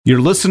You're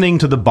listening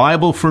to the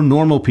Bible for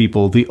Normal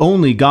People, the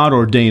only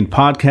God-ordained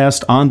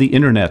podcast on the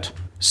internet.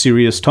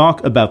 Serious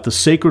talk about the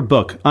sacred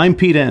book. I'm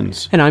Pete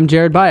Enns. And I'm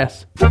Jared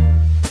Bias.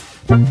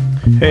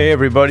 Hey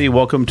everybody,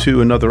 welcome to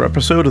another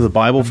episode of the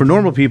Bible for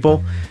Normal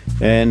People.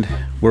 And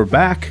we're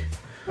back.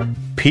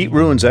 Pete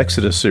Ruins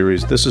Exodus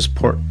series. This is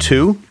part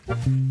 2.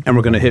 And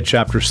we're going to hit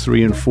chapters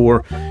 3 and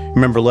 4.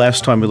 Remember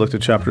last time we looked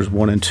at chapters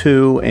 1 and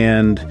 2,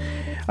 and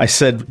I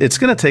said it's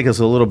going to take us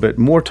a little bit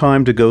more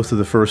time to go through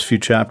the first few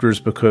chapters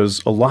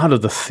because a lot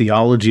of the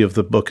theology of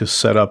the book is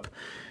set up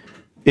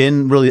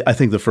in really, I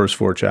think, the first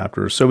 4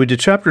 chapters. So we did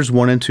chapters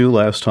 1 and 2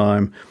 last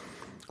time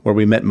where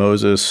we met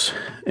Moses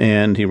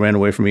and he ran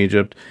away from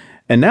Egypt.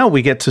 And now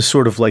we get to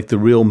sort of like the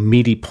real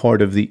meaty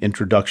part of the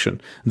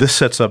introduction. This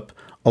sets up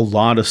a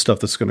lot of stuff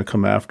that's going to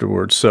come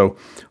afterwards. So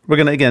we're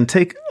going to, again,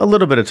 take a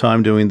little bit of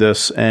time doing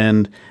this.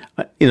 And,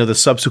 the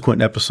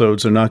subsequent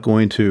episodes are not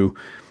going to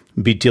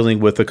be dealing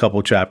with a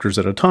couple chapters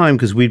at a time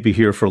because we'd be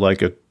here for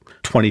like a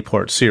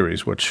 20-part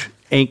series, which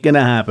ain't going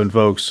to happen,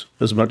 folks.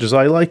 As much as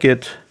I like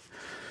it,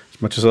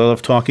 as much as I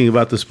love talking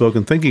about this book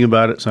and thinking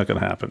about it, it's not going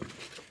to happen.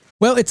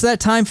 Well, it's that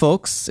time,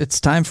 folks. It's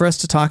time for us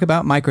to talk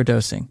about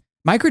microdosing.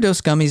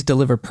 Microdose gummies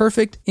deliver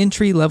perfect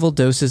entry-level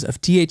doses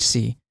of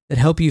THC that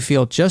help you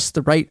feel just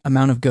the right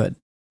amount of good.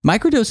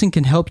 Microdosing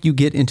can help you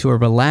get into a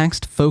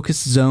relaxed,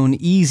 focused zone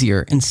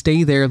easier and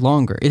stay there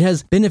longer. It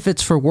has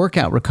benefits for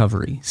workout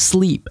recovery,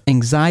 sleep,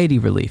 anxiety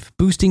relief,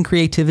 boosting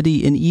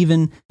creativity, and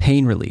even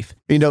pain relief.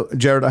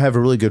 Jared, I have a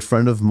really good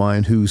friend of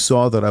mine who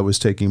saw that I was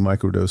taking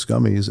microdose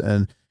gummies,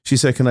 and she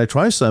said, can I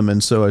try some?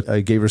 And so I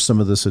gave her some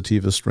of the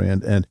sativa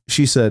strand, and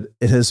she said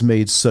it has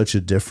made such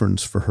a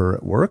difference for her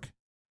at work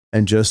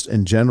and just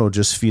in general,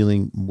 just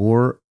feeling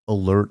more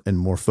alert and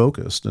more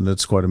focused. And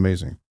it's quite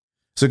amazing.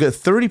 So get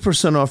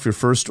 30% off your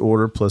first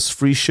order plus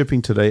free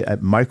shipping today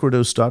at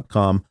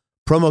microdose.com.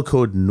 Promo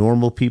code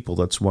NORMALPEOPLE.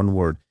 That's one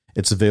word.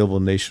 It's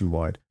available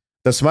nationwide.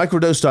 That's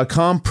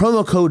microdose.com.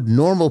 Promo code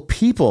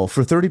NORMALPEOPLE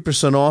for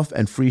 30% off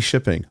and free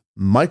shipping.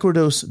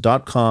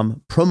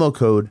 Microdose.com. Promo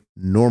code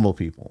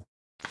NORMALPEOPLE.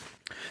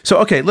 So,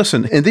 okay,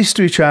 listen, in these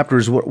 3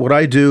 chapters, what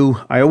I do,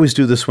 I always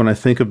do this when I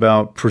think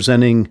about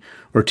presenting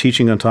or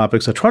teaching on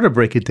topics. I try to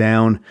break it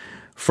down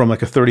from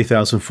like a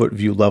 30,000-foot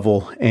view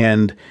level,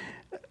 and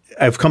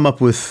I've come up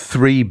with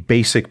 3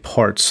 basic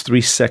parts, 3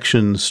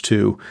 sections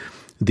to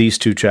these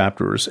 2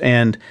 chapters.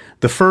 And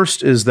the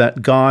first is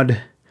that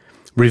God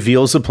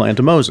reveals the plan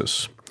to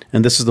Moses.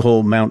 And this is the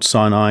whole Mount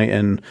Sinai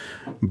and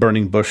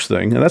burning bush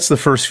thing. And that's the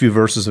first few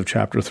verses of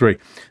chapter 3.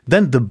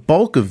 Then the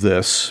bulk of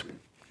this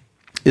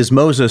is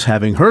Moses,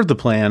 having heard the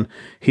plan,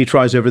 he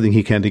tries everything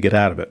he can to get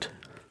out of it.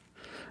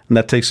 And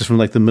that takes us from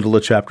like the middle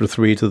of chapter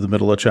 3 to the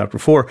middle of chapter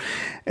 4.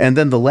 And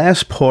then the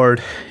last part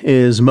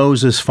is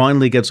Moses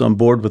finally gets on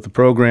board with the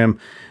program,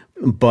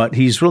 but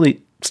he's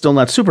really still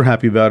not super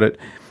happy about it.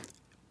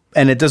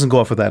 And it doesn't go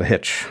off without a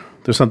hitch.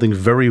 There's something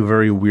very,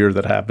 very weird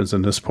that happens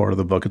in this part of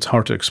the book. It's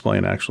hard to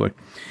explain, actually.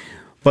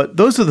 But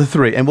those are the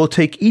 3. And we'll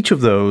take each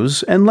of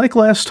those, and like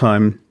last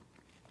time,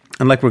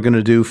 and like we're going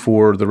to do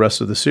for the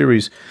rest of the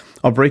series,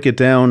 I'll break it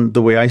down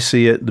the way I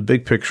see it, the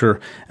big picture,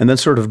 and then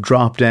sort of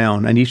drop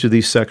down in each of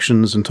these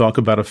sections and talk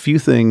about a few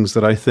things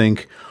that I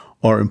think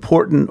are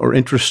important or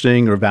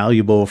interesting or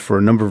valuable for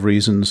a number of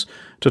reasons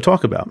to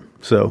talk about.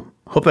 So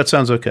hope that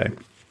sounds okay.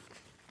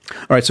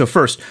 All right, so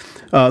first,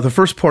 the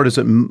first part is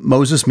that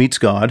Moses meets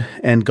God,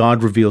 and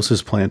God reveals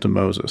his plan to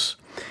Moses.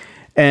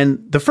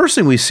 And the first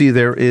thing we see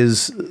there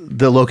is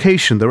the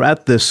location. They're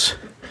at this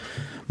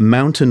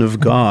mountain of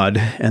God,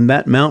 and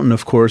that mountain,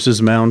 of course,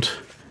 is Mount...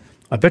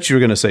 I bet you were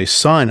going to say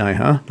Sinai,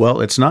 huh?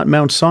 Well, it's not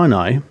Mount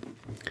Sinai.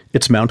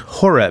 It's Mount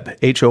Horeb,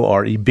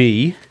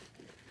 H-O-R-E-B.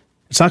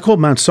 It's not called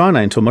Mount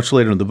Sinai until much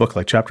later in the book,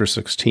 like chapter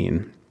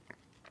 16.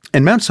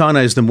 And Mount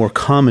Sinai is the more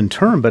common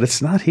term, but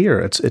it's not here.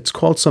 It's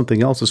called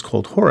something else. It's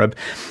called Horeb.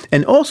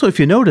 And also, if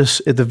you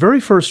notice, at the very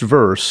first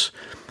verse,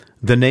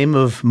 the name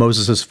of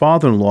Moses'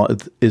 father-in-law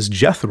is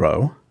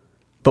Jethro,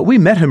 but we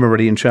met him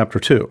already in chapter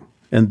 2,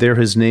 and there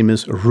his name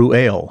is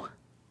Ruel.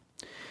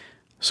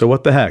 So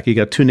what the heck? You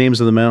got 2 names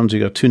of the mountains. You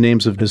got 2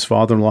 names of his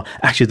father-in-law.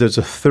 Actually, there's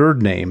a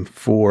 3rd name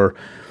for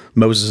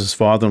Moses'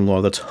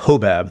 father-in-law. That's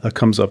Hobab. That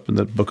comes up in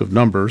the book of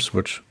Numbers,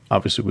 which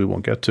obviously we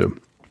won't get to.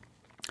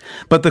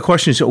 But the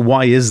question is,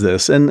 why is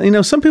this?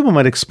 And, some people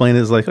might explain it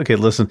as like, okay,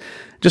 listen,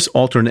 just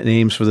alternate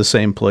names for the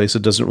same place.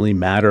 It doesn't really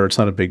matter. It's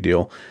not a big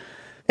deal.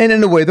 And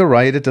in a way, they're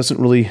right. It doesn't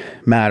really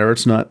matter.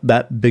 It's not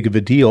that big of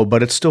a deal.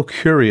 But it's still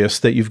curious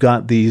that you've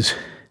got these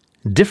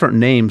different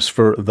names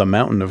for the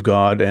mountain of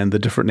God and the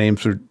different names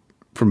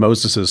for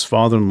Moses'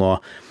 father-in-law.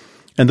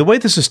 And the way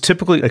this is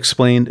typically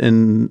explained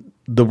in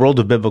the world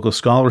of biblical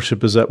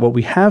scholarship is that what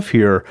we have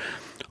here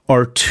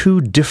are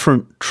 2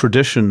 different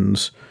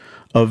traditions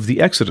of the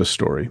Exodus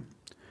story.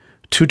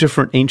 2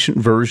 different ancient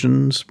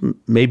versions,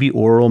 maybe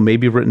oral,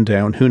 maybe written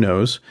down, who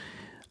knows,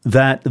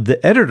 that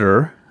the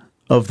editor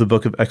of the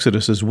book of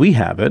Exodus as we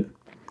have it,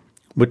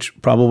 which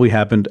probably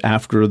happened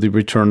after the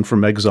return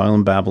from exile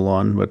in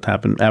Babylon, what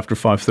happened after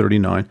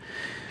 539,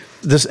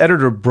 this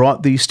editor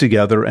brought these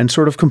together and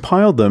sort of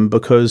compiled them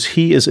because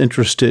he is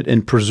interested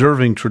in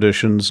preserving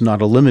traditions,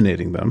 not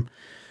eliminating them.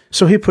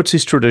 So he puts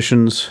these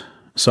traditions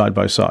side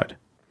by side.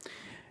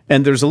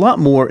 And there's a lot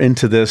more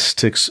into this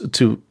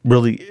to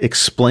really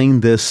explain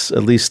this,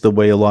 at least the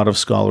way a lot of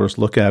scholars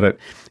look at it.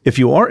 If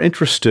you are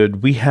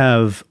interested, we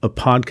have a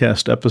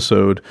podcast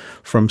episode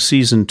from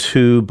season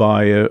 2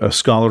 by a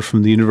scholar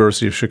from the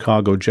University of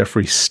Chicago,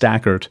 Jeffrey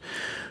Stackert,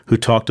 who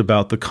talked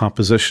about the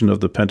composition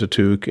of the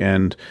Pentateuch,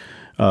 and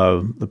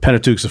the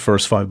Pentateuch is the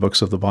first 5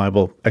 books of the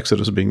Bible,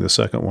 Exodus being the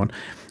second one,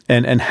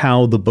 and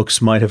how the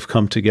books might have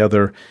come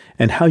together,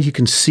 and how you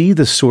can see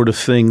this sort of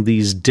thing,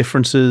 these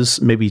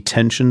differences, maybe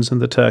tensions in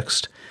the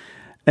text.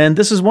 And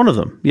this is one of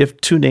them. You have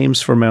 2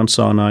 names for Mount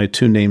Sinai,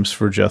 2 names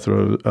for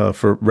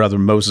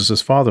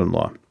Moses'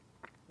 father-in-law.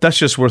 That's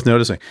just worth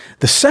noticing.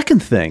 The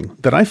second thing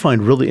that I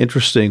find really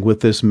interesting with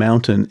this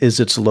mountain is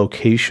its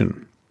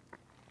location.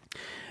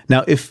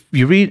 Now, if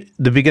you read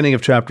the beginning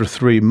of chapter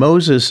 3,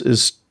 Moses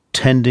is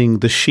tending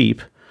the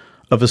sheep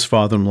of his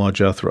father-in-law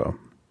Jethro,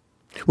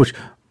 which,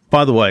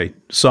 by the way,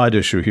 side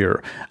issue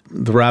here,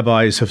 the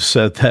rabbis have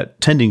said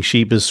that tending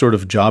sheep is sort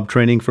of job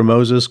training for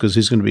Moses because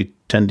he's going to be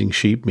tending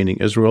sheep, meaning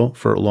Israel,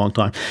 for a long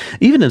time.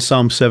 Even in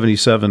Psalm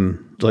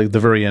 77, like the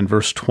very end,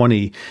 verse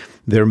 20,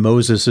 there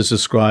Moses is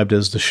described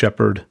as the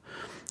shepherd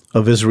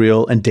of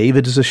Israel, and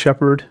David is a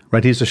shepherd,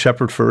 right? He's a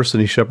shepherd first,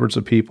 and he shepherds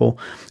a people.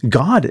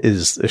 God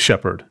is a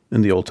shepherd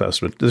in the Old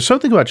Testament. There's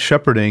something about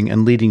shepherding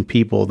and leading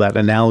people, that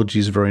analogy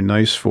is very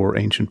nice for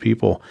ancient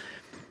people.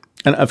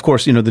 And of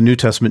course, the New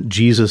Testament,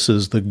 Jesus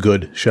is the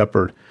good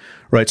shepherd,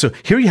 right? So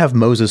here you have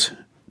Moses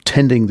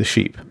tending the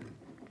sheep.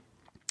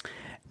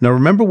 Now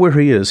remember where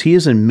he is. He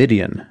is in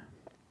Midian,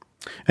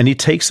 and he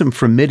takes them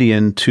from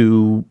Midian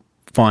to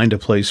find a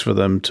place for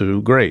them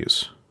to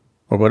graze,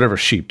 or whatever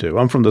sheep do.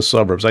 I'm from the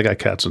suburbs. I got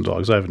cats and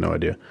dogs. I have no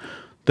idea.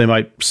 They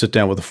might sit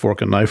down with a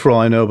fork and knife for all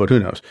I know, but who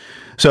knows?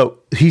 So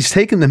he's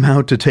taken them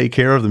out to take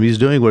care of them. He's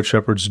doing what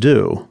shepherds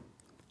do.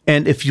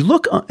 And if you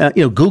look,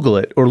 Google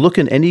it, or look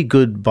in any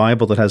good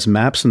Bible that has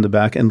maps in the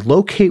back and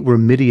locate where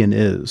Midian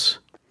is.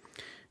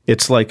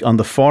 It's like on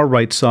the far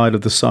right side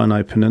of the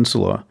Sinai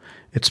Peninsula.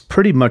 It's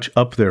pretty much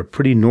up there,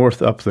 pretty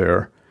north up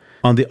there,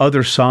 on the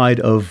other side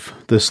of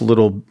this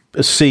little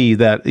sea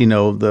that,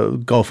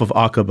 the Gulf of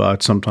Aqaba,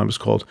 it's sometimes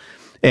called.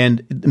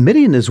 And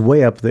Midian is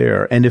way up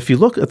there. And if you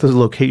look at the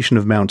location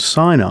of Mount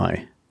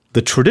Sinai,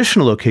 the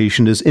traditional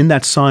location is in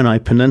that Sinai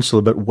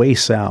Peninsula, but way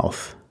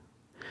south.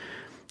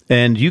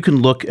 And you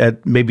can look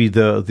at maybe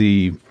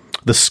the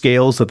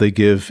scales that they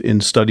give in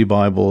study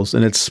Bibles,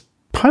 and it's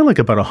probably like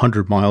about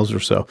 100 miles or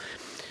so.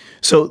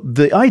 So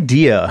the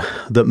idea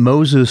that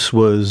Moses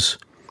was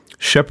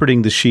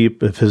shepherding the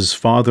sheep of his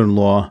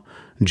father-in-law,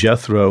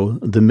 Jethro,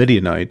 the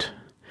Midianite,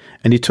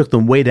 and he took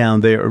them way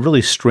down there, a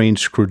really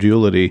strange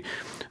credulity.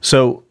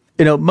 So,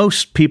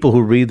 most people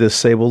who read this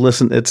say, well,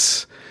 listen,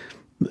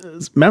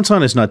 Mount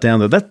Sinai is not down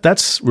there.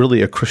 That's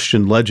really a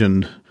Christian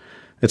legend.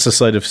 It's the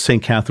site of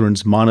St.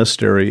 Catherine's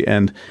Monastery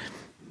and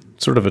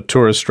sort of a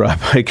tourist trap,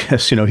 I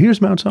guess.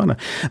 Here's Mount Sinai.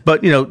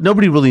 But,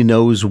 nobody really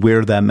knows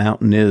where that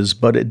mountain is,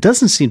 but it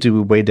doesn't seem to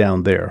be way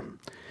down there.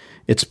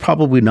 It's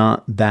probably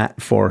not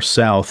that far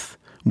south,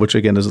 which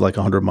again is like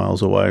 100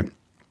 miles away.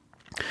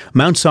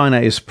 Mount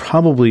Sinai is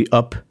probably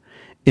up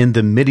in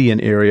the Midian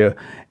area,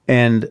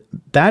 and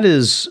that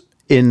is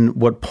in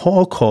what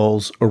Paul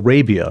calls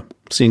Arabia.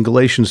 See, in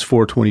Galatians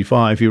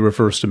 4:25, he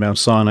refers to Mount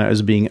Sinai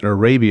as being in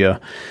Arabia.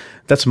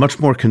 That's much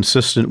more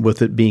consistent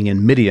with it being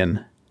in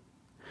Midian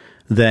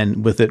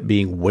than with it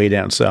being way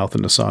down south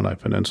in the Sinai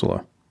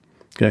Peninsula.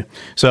 Okay,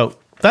 so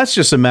that's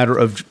just a matter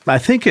of,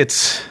 I'd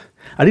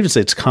even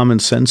say it's common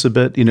sense a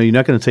bit. You're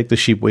not going to take the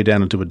sheep way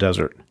down into a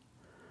desert.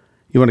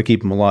 You want to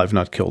keep them alive,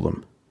 not kill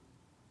them.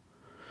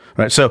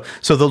 Right, so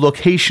the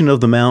location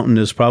of the mountain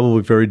is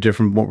probably very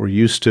different from what we're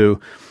used to.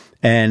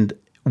 And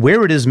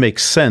where it is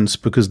makes sense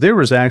because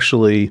there is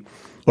actually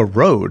a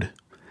road,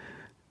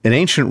 an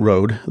ancient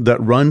road that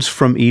runs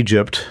from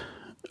Egypt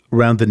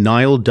around the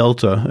Nile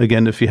Delta.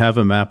 Again, if you have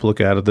a map,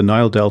 look at it. The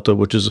Nile Delta,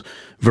 which is a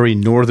very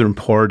northern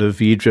part of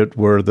Egypt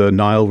where the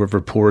Nile River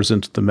pours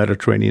into the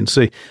Mediterranean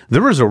Sea.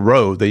 There is a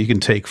road that you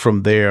can take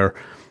from there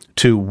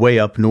to way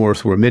up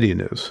north where Midian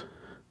is,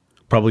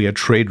 probably a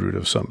trade route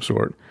of some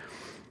sort.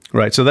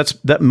 Right, so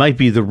that might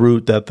be the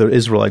route that the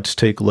Israelites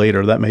take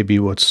later. That may be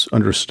what's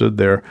understood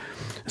there.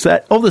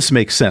 So all this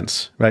makes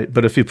sense, right?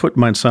 But if you put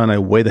Mount Sinai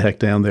way the heck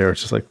down there,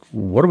 it's just like,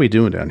 what are we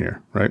doing down here,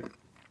 right?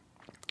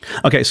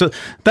 Okay, so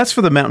that's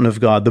for the mountain of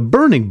God. The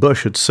burning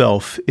bush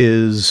itself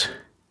is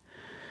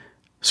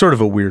sort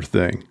of a weird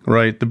thing,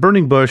 right? The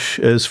burning bush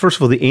is, first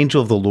of all, the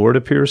angel of the Lord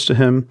appears to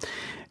him,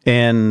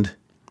 and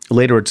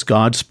later it's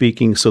God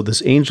speaking. So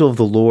this angel of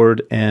the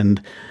Lord and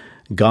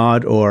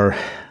God are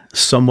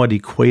somewhat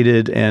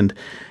equated, and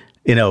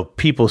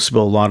people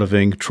spill a lot of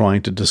ink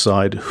trying to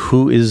decide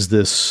who is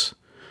this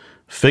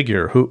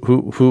figure,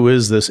 who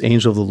is this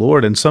angel of the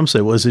Lord. And some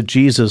say, was it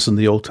Jesus in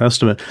the Old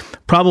Testament?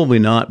 Probably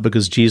not,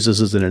 because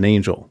Jesus isn't an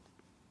angel,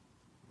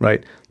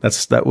 right?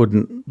 That's not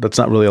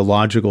really a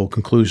logical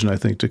conclusion, I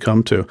think, to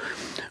come to.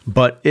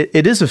 But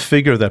it is a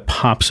figure that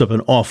pops up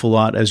an awful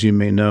lot, as you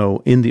may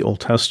know, in the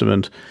Old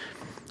Testament.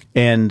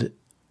 And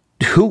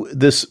who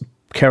this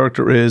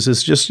character is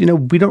just,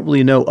 we don't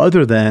really know,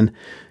 other than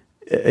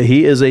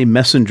he is a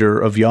messenger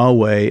of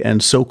Yahweh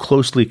and so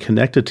closely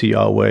connected to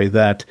Yahweh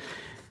that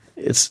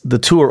the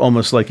two are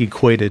almost like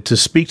equated. To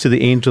speak to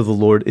the angel of the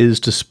Lord is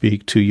to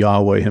speak to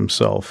Yahweh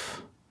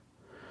himself.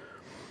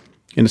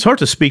 And it's hard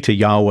to speak to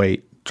Yahweh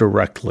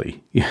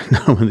directly,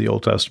 in the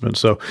Old Testament.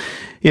 So,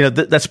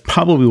 that's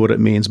probably what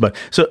it means. But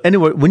so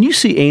anyway, when you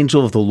see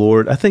angel of the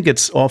Lord, I think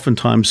it's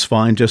oftentimes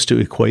fine just to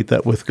equate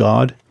that with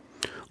God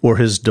or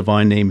his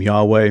divine name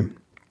Yahweh,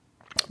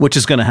 which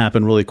is going to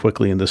happen really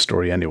quickly in this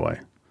story anyway.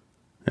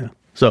 Yeah.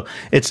 So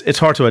it's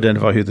hard to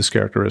identify who this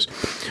character is.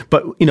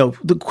 But,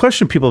 the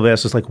question people have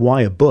asked is like,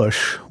 why a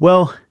bush?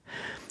 Well,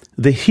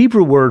 the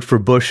Hebrew word for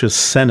bush is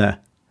seneh,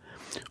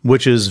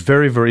 which is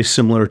very, very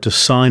similar to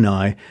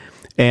Sinai.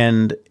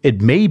 And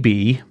it may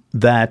be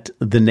that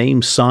the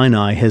name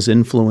Sinai has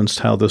influenced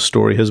how the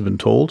story has been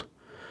told,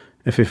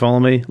 if you follow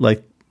me.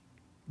 Like,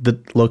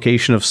 the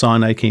location of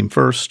Sinai came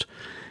first,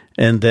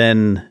 and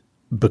then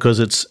because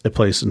it's a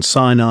place in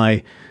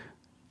Sinai,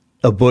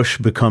 a bush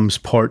becomes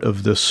part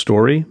of this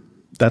story.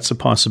 That's a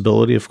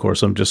possibility. Of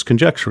course, I'm just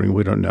conjecturing.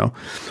 We don't know.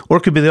 Or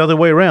it could be the other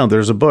way around.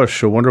 There's a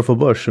bush, a wonderful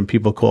bush, and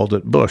people called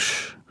it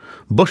bush,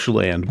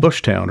 bushland,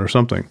 bushtown, or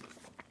something.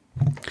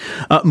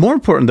 More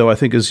important, though, I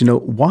think, is,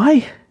 why?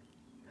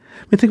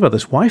 I mean, think about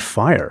this. Why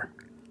fire?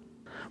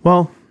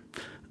 Well,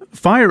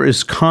 fire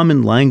is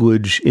common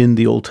language in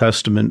the Old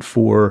Testament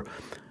for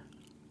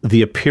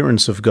the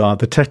appearance of God.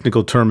 The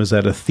technical term is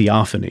that a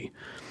theophany.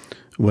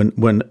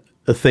 When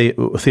a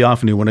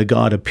theophany, when a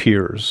God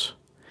appears.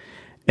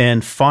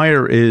 And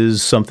fire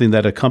is something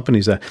that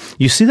accompanies that.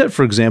 You see that,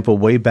 for example,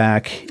 way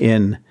back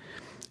in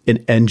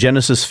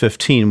Genesis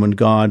 15, when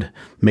God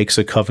makes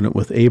a covenant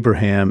with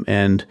Abraham,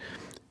 and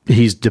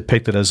he's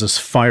depicted as this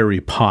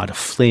fiery pot, a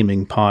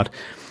flaming pot.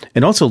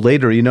 And also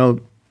later,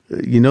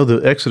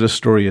 the Exodus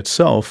story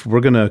itself, we're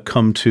going to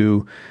come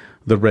to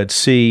the Red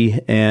Sea,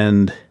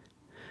 and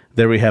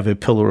there we have a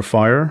pillar of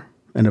fire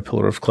and a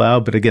pillar of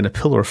cloud. But again, a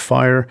pillar of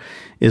fire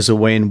is a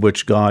way in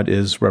which God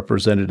is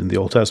represented in the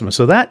Old Testament.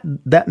 So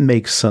that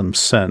makes some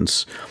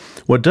sense.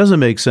 What doesn't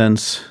make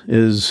sense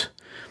is,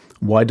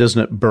 why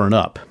doesn't it burn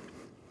up?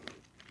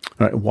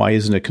 Right? Why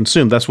isn't it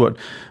consumed? That's what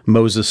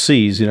Moses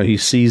sees. He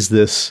sees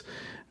this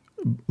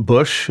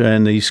bush,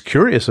 and he's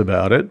curious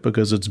about it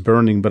because it's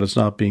burning, but it's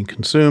not being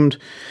consumed.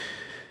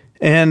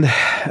 And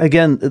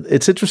again,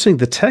 it's interesting.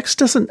 The text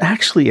doesn't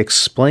actually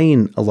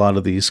explain a lot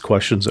of these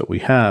questions that we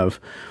have,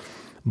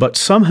 but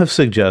some have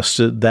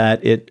suggested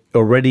that it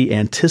already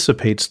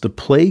anticipates the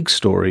plague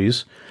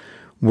stories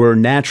where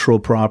natural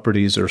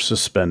properties are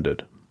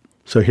suspended.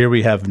 So here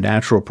we have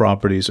natural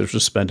properties are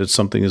suspended.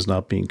 Something is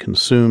not being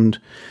consumed.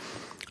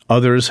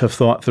 Others have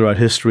thought throughout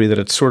history that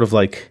it's sort of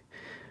like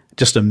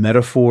just a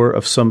metaphor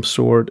of some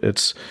sort.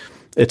 It's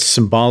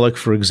symbolic,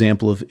 for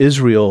example, of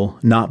Israel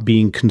not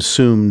being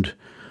consumed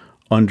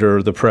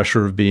under the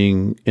pressure of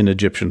being in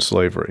Egyptian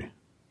slavery.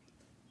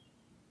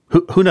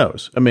 Who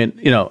knows? I mean,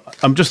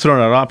 I'm just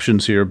throwing out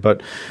options here,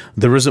 but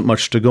there isn't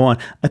much to go on.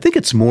 I think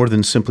it's more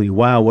than simply,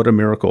 wow, what a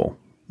miracle.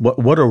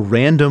 What a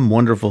random,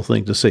 wonderful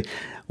thing to say.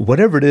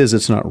 Whatever it is,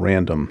 it's not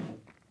random.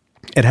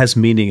 It has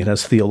meaning. It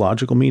has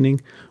theological meaning.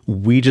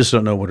 We just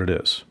don't know what it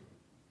is.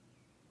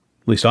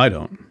 At least I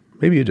don't.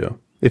 Maybe you do.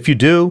 If you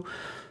do,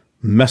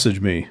 message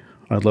me.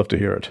 I'd love to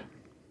hear it.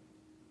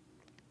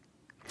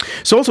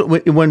 So also,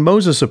 when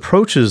Moses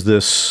approaches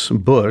this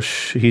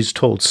bush, he's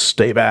told,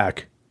 stay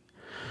back.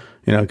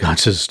 God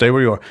says, stay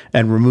where you are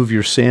and remove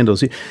your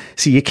sandals.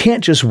 See, you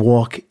can't just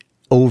walk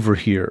over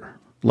here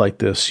like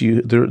this.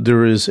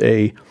 There is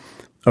a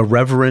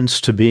reverence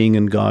to being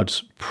in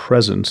God's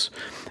presence.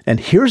 And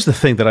here's the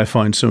thing that I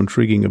find so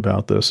intriguing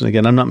about this. And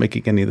again, I'm not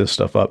making any of this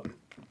stuff up.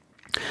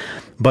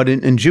 But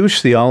in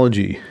Jewish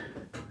theology,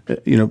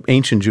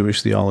 ancient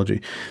Jewish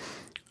theology,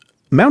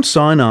 Mount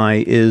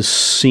Sinai is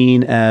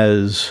seen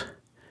as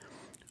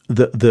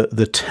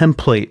the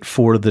template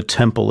for the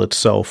temple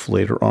itself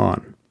later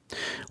on.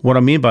 What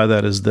I mean by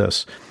that is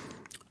this.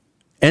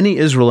 Any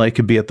Israelite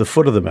could be at the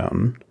foot of the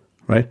mountain,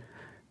 right?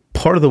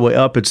 Part of the way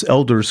up, its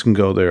elders can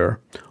go there.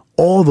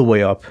 All the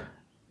way up,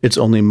 it's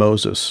only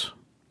Moses.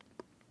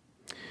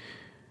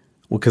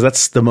 Well, because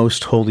that's the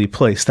most holy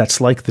place.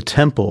 That's like the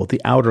temple, the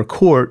outer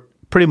court.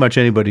 Pretty much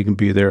anybody can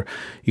be there.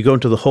 You go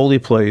into the holy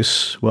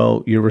place,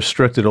 well, you're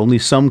restricted. Only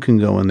some can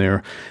go in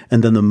there.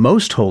 And then the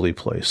most holy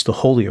place, the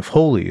Holy of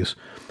Holies,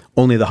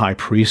 only the high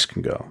priest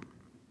can go.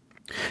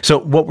 So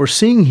what we're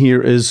seeing here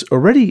is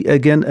already,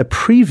 again, a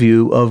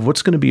preview of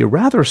what's going to be a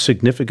rather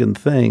significant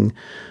thing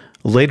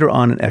later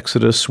on in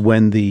Exodus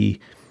when the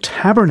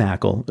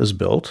tabernacle is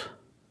built,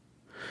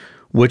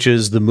 which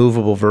is the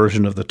movable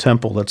version of the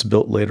temple that's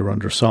built later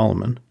under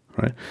Solomon,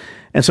 right?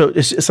 And so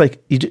it's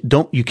like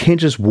you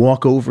can't just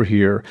walk over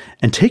here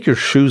and take your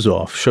shoes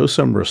off, show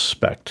some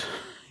respect.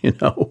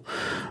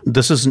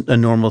 This isn't a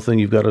normal thing.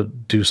 You've got to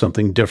do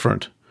something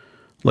different.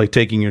 like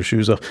taking your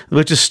shoes off,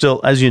 which is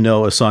still, as you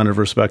know, a sign of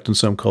respect in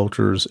some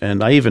cultures.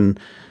 And I even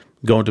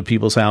go into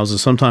people's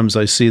houses. Sometimes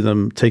I see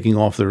them taking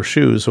off their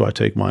shoes, so I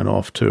take mine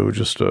off too,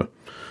 just to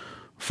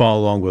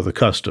follow along with the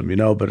custom,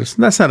 but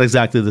that's not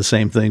exactly the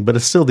same thing, but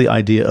it's still the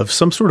idea of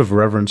some sort of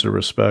reverence or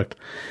respect.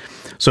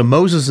 So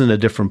Moses is in a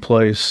different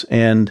place,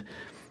 and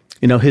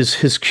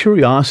his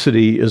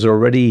curiosity is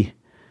already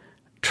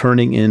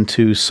turning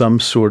into some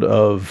sort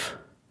of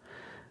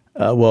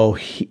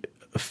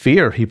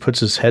fear. He puts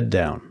his head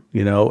down,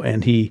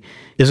 and he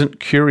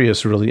isn't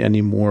curious really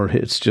anymore.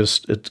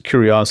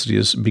 Curiosity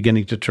is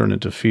beginning to turn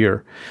into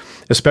fear,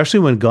 especially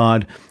when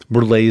God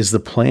relays the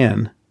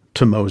plan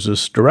to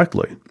Moses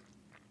directly.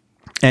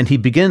 And he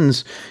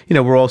begins,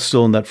 we're all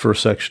still in that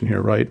first section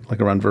here, right? Like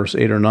around verse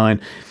 8 or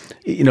 9.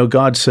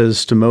 God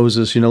says to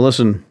Moses,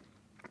 listen,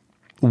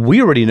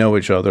 we already know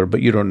each other,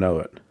 but you don't know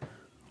it.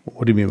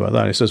 What do you mean by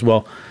that? He says,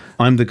 well,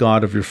 I'm the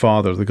God of your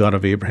father, the God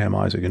of Abraham,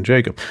 Isaac, and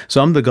Jacob.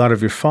 So I'm the God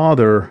of your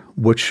father,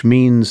 which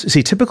means,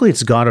 typically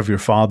it's God of your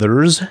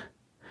fathers,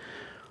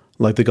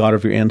 like the God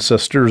of your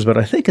ancestors. But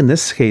I think in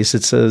this case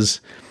it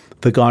says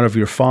the God of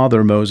your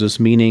father, Moses,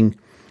 meaning,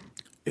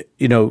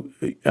 I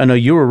know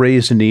you were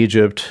raised in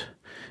Egypt,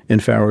 in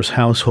Pharaoh's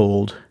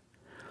household,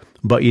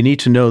 but you need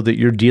to know that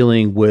you're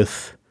dealing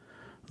with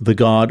the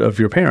God of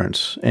your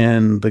parents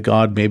and the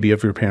God maybe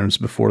of your parents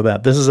before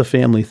that. This is a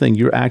family thing.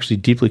 You're actually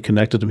deeply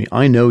connected to me.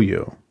 I know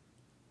you,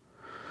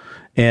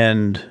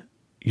 and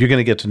you're going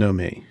to get to know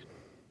me.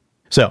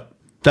 So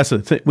that's the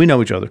thing. We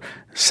know each other.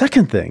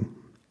 Second thing,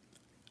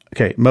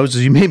 okay,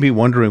 Moses, you may be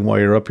wondering why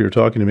you're up here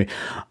talking to me.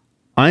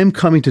 I'm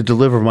coming to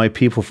deliver my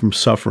people from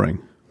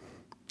suffering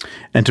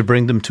and to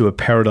bring them to a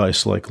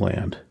paradise-like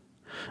land,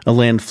 a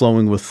land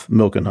flowing with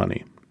milk and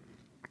honey.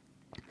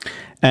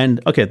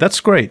 And okay, that's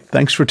great.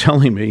 Thanks for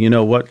telling me,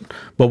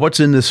 what's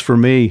in this for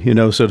me,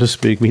 so to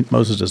speak.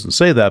 Moses doesn't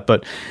say that,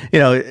 but,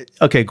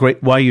 okay,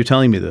 great. Why are you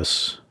telling me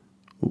this?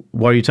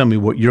 Why are you telling me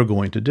what you're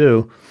going to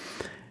do?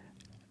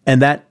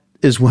 And that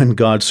is when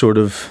God sort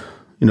of,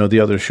 the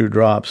other shoe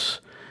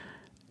drops.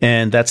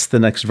 And that's the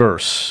next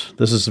verse.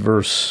 This is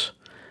verse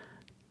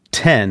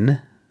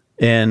 10,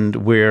 and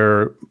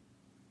where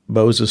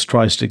Moses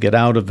tries to get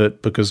out of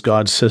it because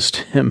God says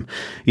to him,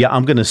 yeah,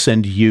 I'm going to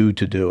send you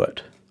to do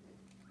it.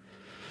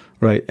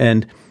 Right.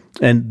 And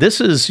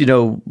this is,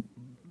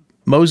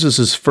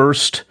 Moses'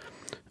 first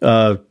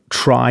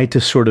try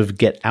to sort of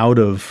get out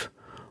of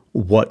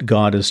what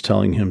God is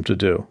telling him to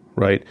do.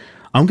 Right.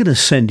 I'm going to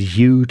send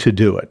you to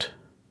do it.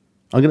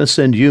 I'm going to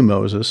send you,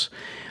 Moses.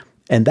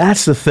 And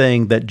that's the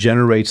thing that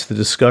generates the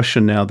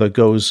discussion now that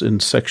goes in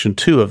section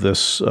 2 of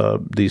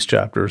these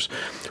chapters,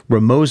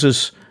 where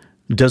Moses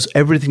does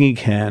everything he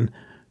can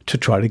to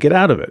try to get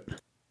out of it.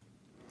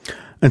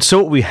 And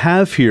so what we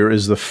have here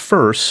is the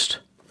first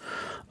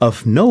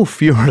of no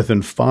fewer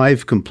than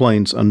 5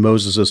 complaints on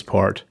Moses'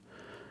 part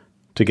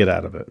to get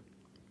out of it.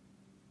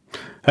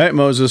 Hey,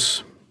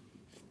 Moses,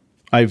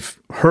 I've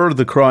heard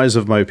the cries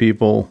of my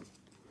people.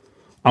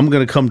 I'm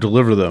going to come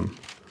deliver them.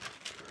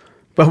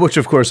 By which,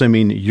 of course, I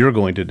mean you're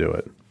going to do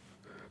it.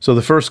 So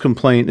the first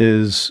complaint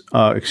is,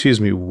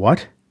 excuse me,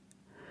 what?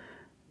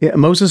 Yeah,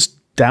 Moses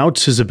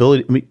doubts his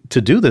ability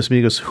to do this. I mean,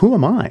 he goes, who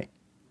am I?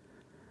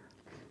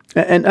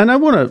 And I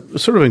want to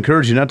sort of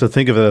encourage you not to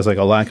think of it as like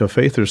a lack of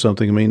faith or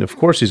something. I mean, of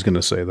course he's going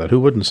to say that.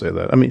 Who wouldn't say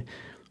that? I mean,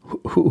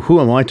 who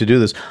am I to do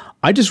this?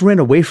 I just ran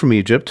away from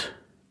Egypt.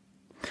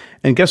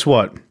 And guess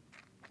what?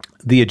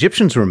 The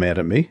Egyptians were mad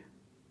at me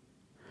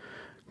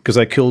because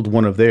I killed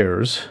one of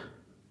theirs.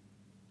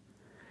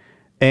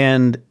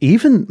 And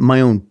even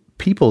my own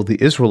people, the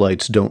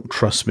Israelites, don't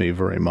trust me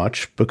very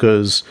much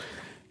because,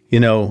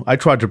 I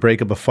tried to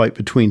break up a fight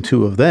between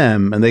 2 of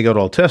them and they got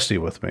all testy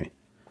with me.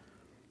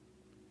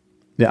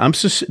 Yeah, I'm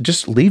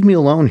just leave me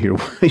alone here.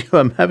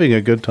 I'm having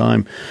a good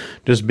time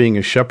just being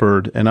a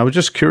shepherd. And I was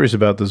just curious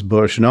about this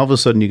bush. And all of a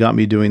sudden you got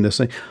me doing this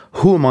thing.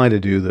 Who am I to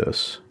do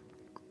this?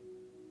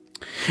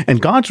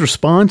 And God's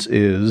response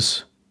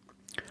is,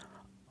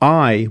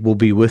 I will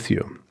be with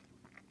you.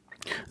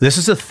 This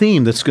is a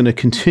theme that's going to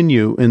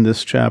continue in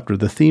this chapter.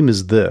 The theme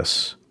is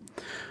this.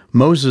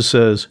 Moses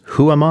says,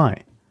 who am I?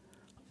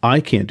 I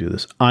can't do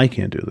this. I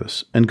can't do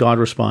this. And God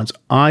responds,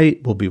 I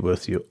will be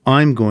with you.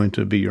 I'm going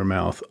to be your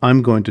mouth.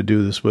 I'm going to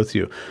do this with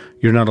you.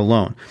 You're not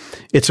alone.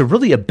 It's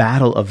really a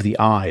battle of the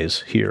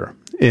eyes here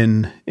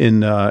in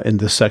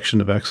this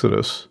section of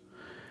Exodus.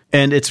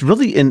 And it's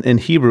really, in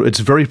Hebrew, it's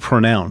very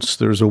pronounced.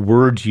 There's a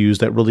word used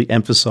that really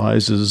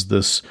emphasizes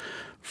this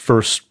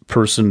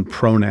first-person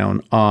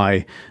pronoun,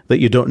 I,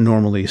 that you don't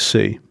normally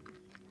see.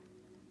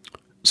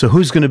 So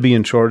who's going to be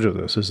in charge of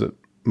this? Is it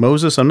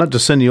Moses? I'm not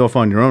just sending you off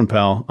on your own,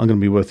 pal. I'm going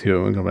to be with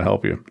you. I'm going to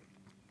help you.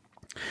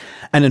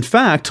 And in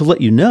fact, to let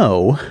you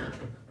know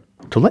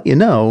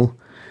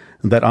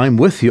that I'm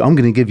with you, I'm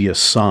going to give you a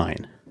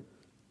sign.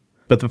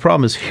 But the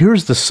problem is,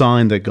 here's the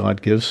sign that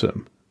God gives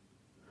him.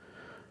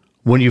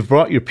 When you've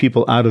brought your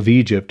people out of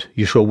Egypt,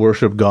 you shall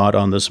worship God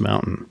on this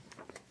mountain.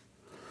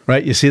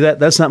 Right? You see that?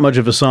 That's not much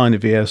of a sign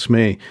if you ask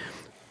me.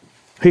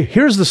 Hey,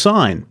 here's the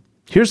sign.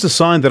 Here's the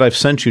sign that I've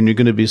sent you and you're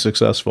going to be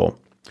successful.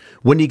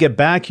 When you get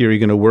back here, you're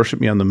going to worship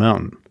me on the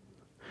mountain.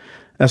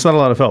 That's not a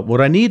lot of help.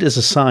 What I need is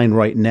a sign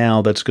right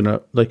now that's going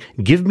to,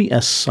 give me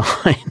a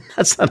sign.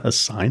 That's not a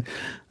sign.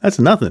 That's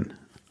nothing.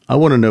 I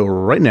want to know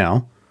right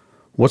now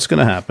what's going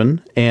to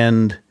happen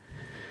and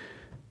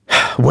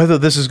whether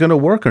this is going to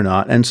work or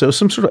not. And so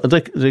some sort of,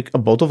 like a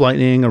bolt of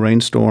lightning, a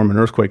rainstorm, an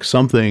earthquake,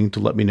 something to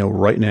let me know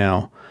right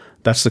now.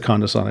 That's the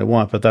kind of sign I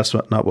want, but that's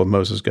not what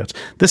Moses gets.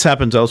 This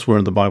happens elsewhere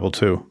in the Bible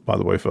too, by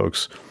the way,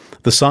 folks.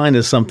 The sign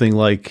is something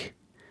like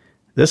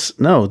this.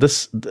 No,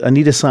 I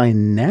need a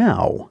sign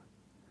now,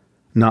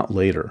 not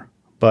later.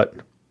 But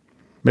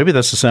maybe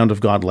that's the sound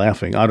of God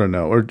laughing. I don't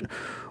know.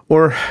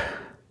 Or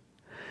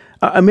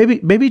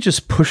maybe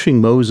just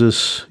pushing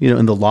Moses,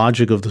 in the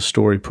logic of the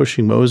story,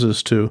 pushing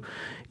Moses to,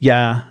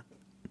 yeah,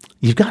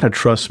 you've got to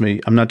trust me.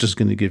 I'm not just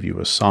going to give you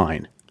a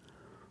sign.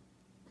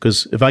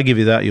 Because if I give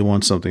you that, you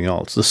want something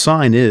else. The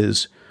sign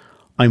is,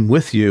 I'm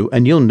with you,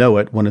 and you'll know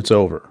it when it's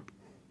over.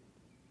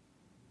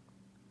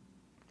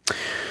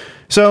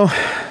 So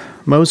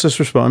Moses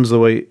responds the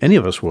way any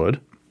of us would.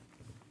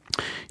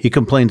 He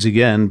complains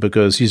again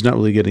because he's not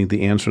really getting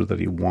the answer that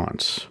he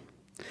wants.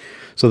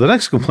 So the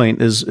next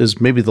complaint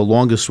is maybe the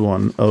longest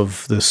one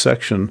of this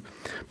section.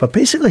 But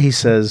basically he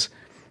says,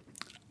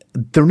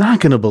 they're not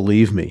going to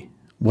believe me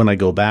when I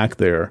go back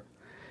there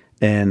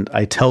and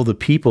I tell the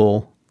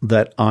people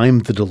that I'm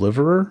the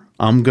deliverer.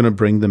 I'm going to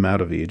bring them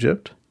out of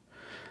Egypt.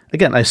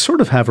 Again, I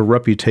sort of have a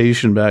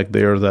reputation back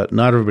there that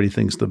not everybody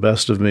thinks the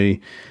best of me.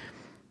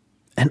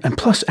 And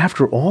plus,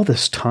 after all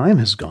this time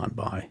has gone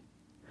by,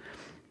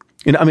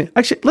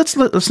 actually, let's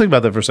think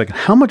about that for a second.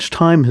 How much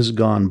time has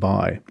gone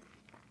by?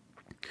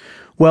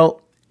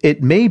 Well,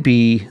 it may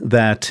be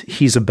that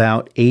he's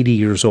about 80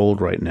 years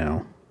old right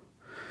now.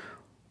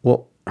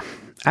 Well,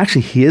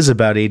 actually, he is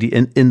about 80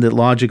 in the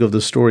logic of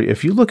the story.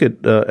 If you look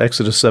at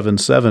Exodus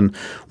 7:7,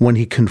 when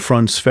he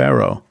confronts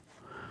Pharaoh,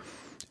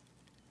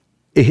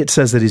 it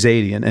says that he's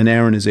 80, and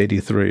Aaron is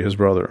 83, his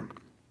brother.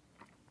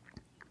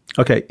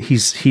 Okay,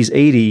 he's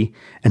 80,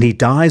 and he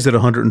dies at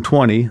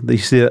 120. You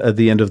see that at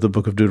the end of the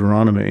book of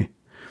Deuteronomy.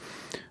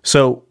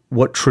 So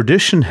what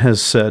tradition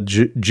has said,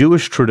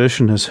 Jewish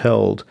tradition has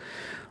held,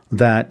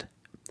 that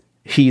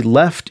he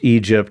left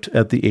Egypt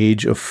at the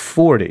age of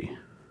 40.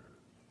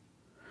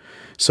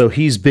 So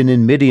he's been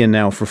in Midian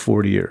now for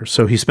 40 years.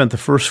 So he spent the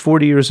first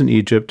 40 years in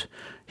Egypt.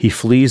 He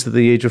flees at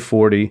the age of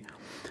 40.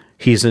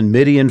 He's in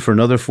Midian for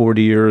another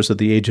 40 years. At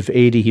the age of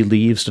 80, he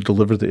leaves to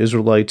deliver the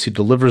Israelites. He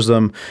delivers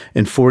them.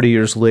 And 40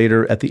 years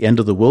later, at the end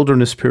of the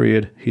wilderness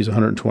period, he's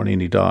 120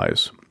 and he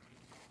dies.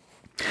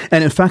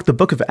 And in fact, the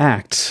book of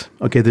Acts,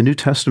 the New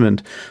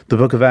Testament, the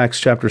book of Acts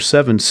chapter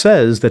 7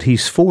 says that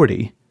he's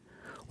 40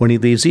 when he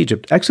leaves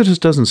Egypt. Exodus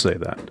doesn't say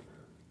that.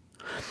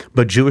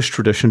 But Jewish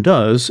tradition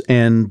does,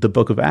 and the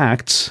book of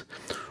Acts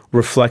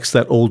reflects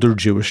that older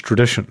Jewish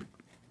tradition.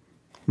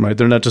 Right?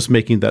 They're not just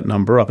making that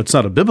number up. It's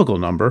not a biblical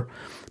number,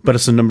 but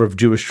it's a number of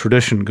Jewish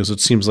tradition because it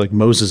seems like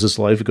Moses'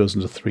 life goes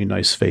into 3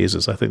 nice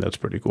phases. I think that's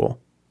pretty cool.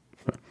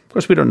 Of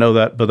course, we don't know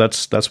that, but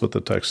that's what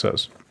the text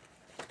says.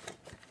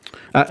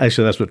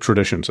 Actually, that's what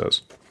tradition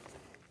says.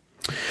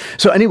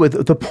 So anyway,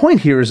 the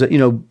point here is that,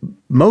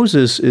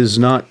 Moses is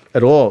not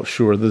at all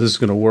sure that this is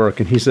going to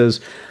work. And he says,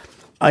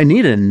 I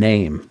need a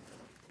name.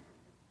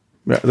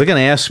 They're going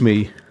to ask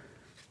me,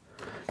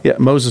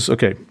 Moses,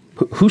 okay,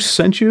 who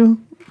sent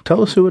you?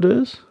 Tell us who it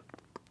is.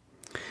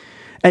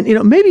 And,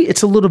 maybe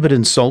it's a little bit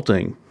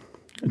insulting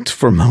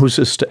for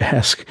Moses to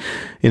ask,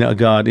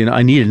 God,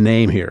 I need a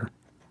name here.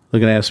 They're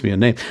going to ask me a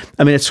name.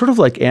 I mean, it's sort of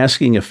like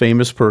asking a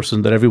famous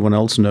person that everyone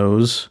else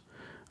knows.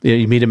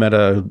 You meet him at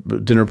a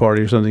dinner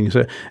party or something. You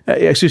say,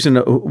 excuse me,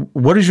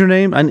 what is your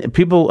name? I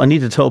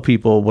need to tell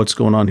people what's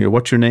going on here.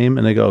 What's your name?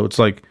 And they go, it's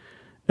like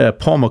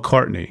Paul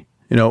McCartney,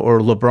 or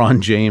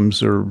LeBron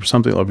James or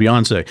something, or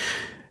Beyonce.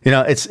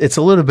 It's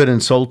a little bit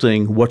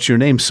insulting. What's your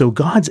name? So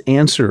God's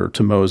answer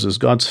to Moses,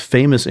 God's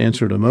famous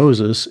answer to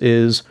Moses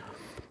is,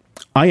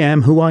 I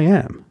am who I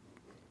am.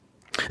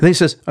 And he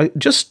says,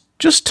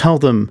 just tell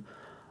them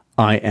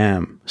I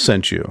am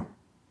sent you.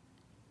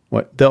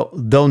 What?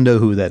 They'll know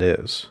who that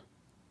is.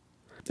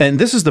 And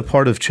this is the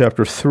part of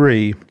chapter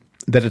 3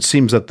 that it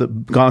seems that the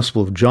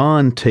Gospel of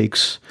John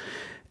takes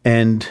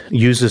and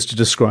uses to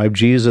describe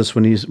Jesus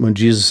when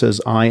Jesus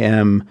says, I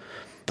am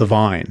the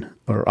vine,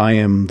 or I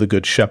am the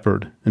good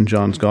shepherd in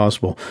John's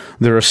Gospel.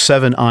 There are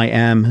 7 I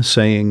am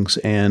sayings,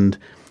 and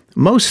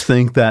most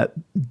think that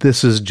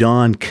this is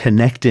John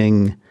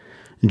connecting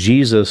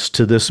Jesus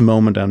to this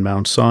moment on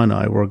Mount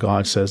Sinai where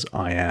God says,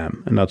 I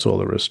am, and that's all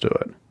there is to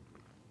it.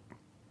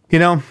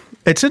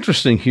 It's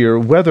interesting here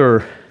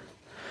whether,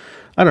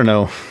 I don't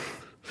know,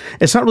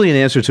 it's not really an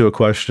answer to a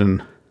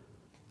question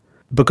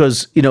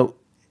because,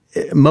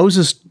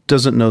 Moses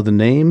doesn't know the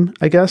name,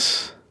 I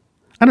guess.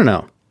 I don't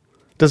know.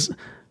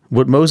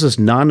 Would Moses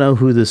not know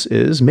who this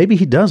is? Maybe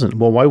he doesn't.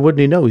 Well, why wouldn't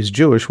he know? He's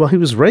Jewish. Well, he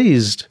was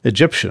raised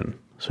Egyptian,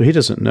 so he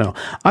doesn't know.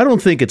 I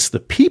don't think it's the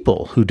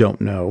people who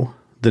don't know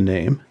the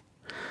name.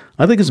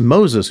 I think it's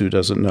Moses who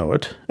doesn't know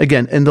it.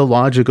 Again, in the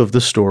logic of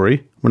the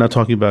story, we're not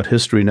talking about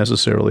history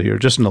necessarily here,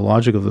 just in the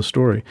logic of the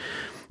story.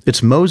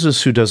 It's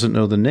Moses who doesn't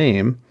know the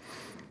name.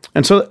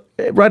 And so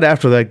right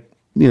after that,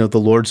 the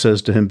Lord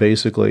says to him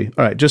basically,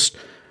 all right, just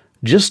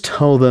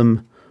tell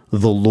them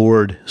the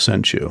Lord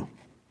sent you.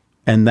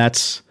 And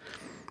that's,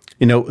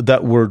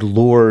 that word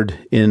Lord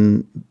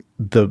in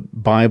the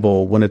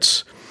Bible, when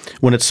it's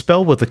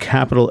spelled with a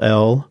capital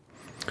L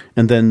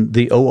and then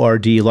the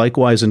O-R-D,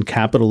 likewise in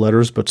capital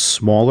letters but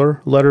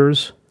smaller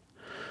letters,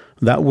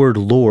 that word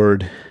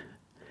Lord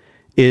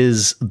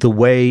is the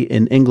way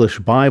in English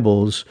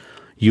Bibles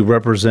you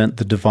represent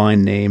the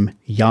divine name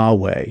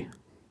Yahweh.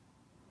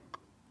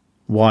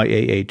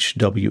 Yahweh.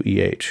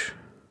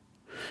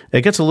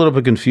 It gets a little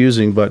bit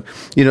confusing, but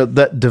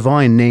that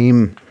divine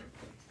name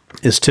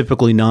is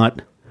typically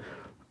not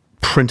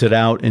printed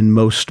out in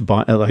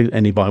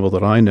any Bible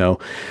that I know.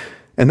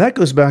 And that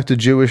goes back to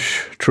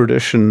Jewish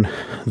tradition,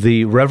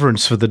 the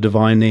reverence for the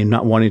divine name,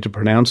 not wanting to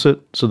pronounce it.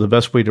 So the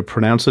best way to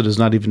pronounce it is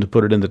not even to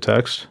put it in the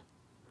text.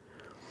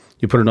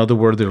 You put another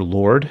word there,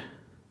 Lord.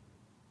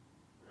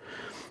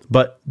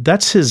 But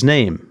that's his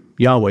name,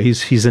 Yahweh.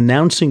 He's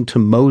announcing to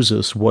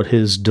Moses what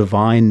his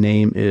divine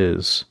name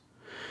is,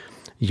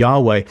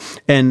 Yahweh.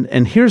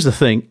 And here's the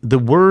thing, the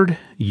word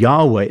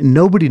Yahweh,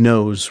 nobody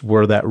knows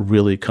where that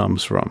really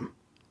comes from.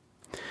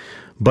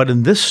 But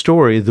in this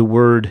story, the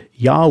word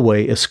Yahweh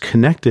is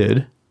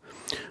connected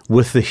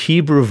with the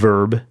Hebrew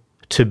verb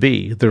to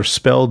be. They're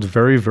spelled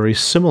very, very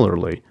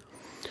similarly,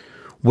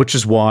 which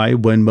is why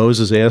when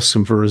Moses asks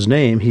him for his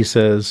name, he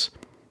uses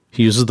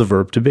the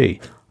verb to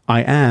be.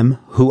 I am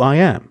who I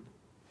am.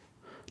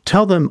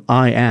 Tell them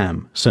I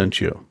am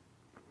sent you.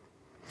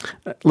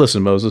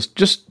 Listen, Moses,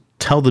 just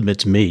tell them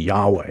it's me,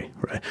 Yahweh.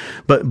 Right?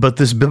 But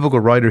this biblical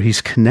writer, he's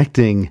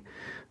connecting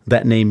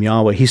that name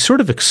Yahweh. He's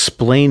sort of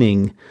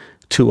explaining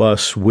to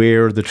us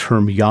where the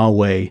term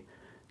Yahweh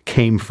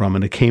came from,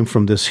 and it came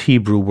from this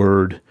Hebrew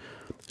word,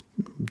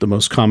 the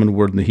most common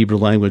word in the Hebrew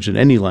language, in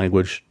any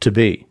language, to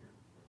be.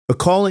 A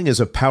calling is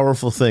a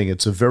powerful thing.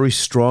 It's a very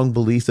strong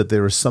belief that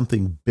there is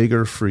something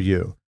bigger for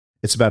you.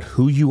 It's about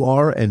who you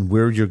are and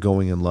where you're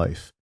going in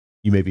life.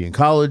 You may be in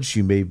college,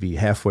 you may be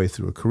halfway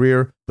through a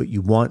career, but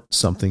you want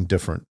something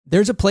different.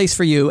 There's a place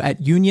for you at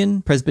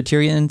Union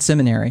Presbyterian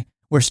Seminary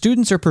where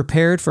students are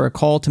prepared for a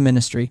call to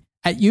ministry.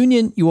 At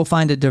Union, you will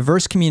find a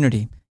diverse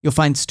community. You'll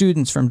find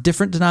students from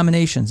different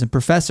denominations and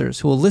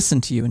professors who will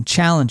listen to you and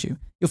challenge you.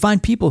 You'll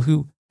find people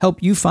who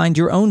help you find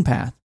your own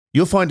path.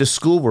 You'll find a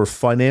school where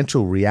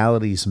financial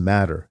realities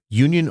matter.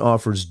 Union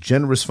offers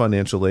generous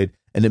financial aid,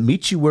 and it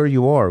meets you where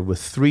you are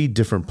with 3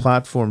 different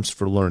platforms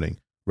for learning: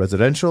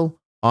 residential,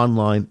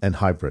 online, and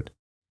hybrid.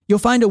 You'll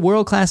find a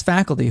world-class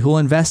faculty who will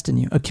invest in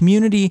you, a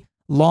community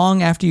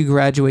long after you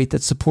graduate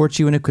that supports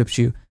you and equips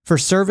you for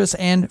service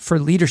and for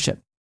leadership.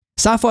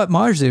 Safwat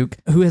Marzouk,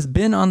 who has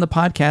been on the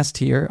podcast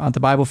here on the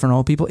Bible for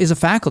Normal People, is a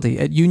faculty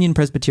at Union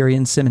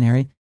Presbyterian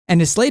Seminary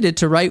and is slated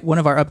to write one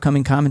of our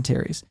upcoming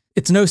commentaries.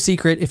 It's no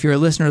secret, if you're a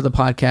listener to the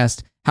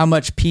podcast, how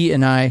much P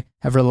and I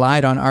have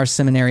relied on our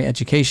seminary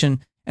education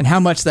and how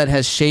much that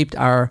has shaped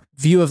our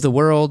view of the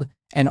world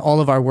and all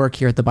of our work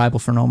here at the Bible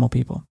for Normal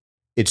People.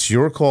 It's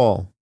your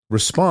call.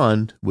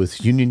 Respond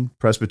with Union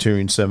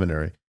Presbyterian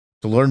Seminary.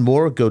 To learn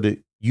more, go to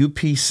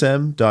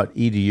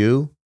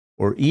upsem.edu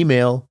or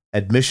email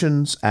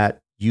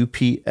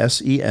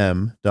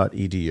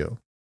admissions@upsem.edu.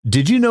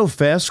 Did you know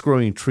Fast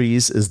Growing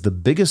Trees is the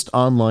biggest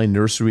online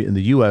nursery in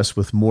the U.S.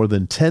 with more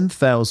than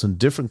 10,000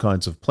 different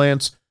kinds of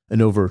plants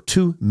and over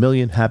 2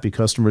 million happy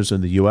customers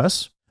in the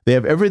U.S.? They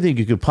have everything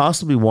you could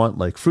possibly want,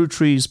 like fruit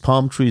trees,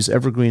 palm trees,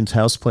 evergreens,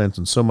 houseplants,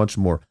 and so much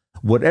more.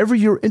 Whatever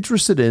you're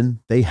interested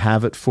in, they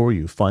have it for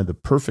you. Find the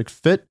perfect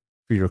fit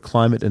for your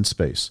climate and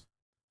space.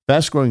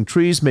 Fast Growing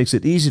Trees makes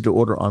it easy to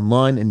order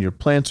online, and your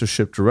plants are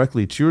shipped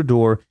directly to your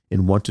door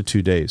in 1 to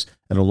 2 days.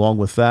 And along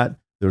with that,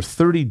 their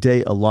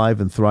 30-day Alive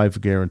and Thrive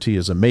guarantee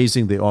is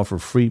amazing. They offer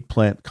free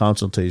plant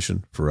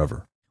consultation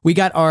forever. We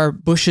got our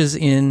bushes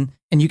in,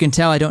 and you can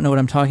tell I don't know what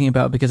I'm talking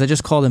about because I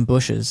just called them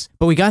bushes,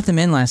 but we got them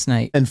in last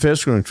night. And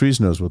Fast Growing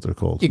Trees knows what they're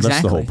called. Exactly.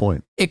 That's the whole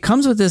point. It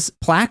comes with this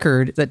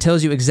placard that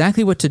tells you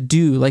exactly what to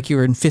do like you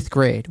were in 5th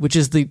grade, which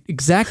is the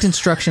exact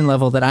instruction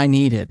level that I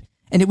needed.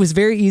 And it was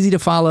very easy to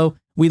follow.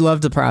 We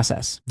loved the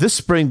process. This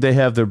spring, they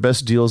have their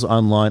best deals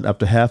online, up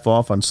to half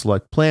off on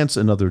select plants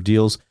and other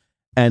deals.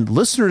 And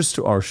listeners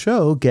to our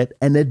show get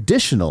an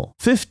additional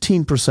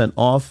 15%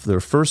 off their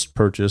first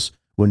purchase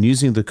when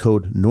using the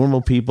code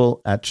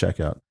NORMALPEOPLE at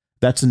checkout.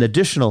 That's an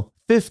additional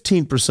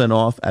 15%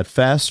 off at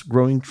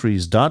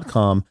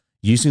fastgrowingtrees.com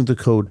using the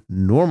code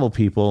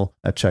NORMALPEOPLE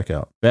at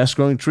checkout.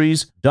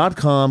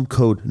 Fastgrowingtrees.com,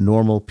 code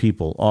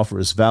NORMALPEOPLE. Offer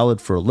is valid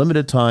for a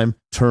limited time.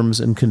 Terms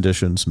and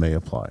conditions may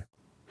apply.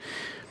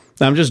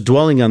 I'm just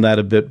dwelling on that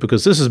a bit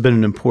because this has been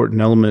an important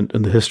element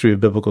in the history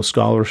of biblical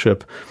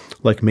scholarship.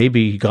 Like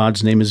maybe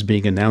God's name is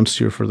being announced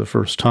here for the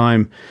first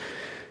time.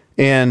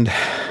 And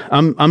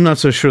I'm not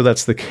so sure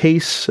that's the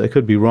case. I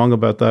could be wrong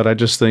about that. I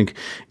just think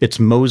it's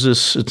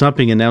Moses. It's not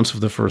being announced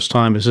for the first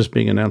time. It's just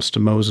being announced to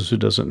Moses who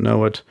doesn't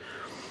know it.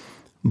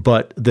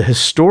 But the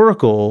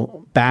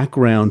historical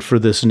background for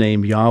this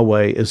name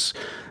Yahweh is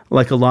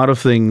like a lot of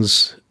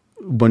things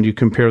when you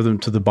compare them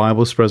to the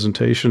Bible's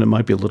presentation, it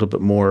might be a little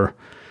bit more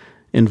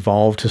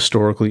involved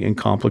historically and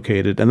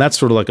complicated. And that's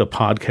sort of like a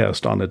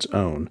podcast on its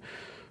own.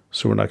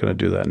 So we're not going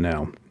to do that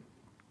now.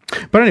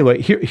 But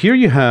anyway, here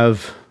you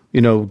have,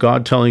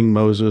 God telling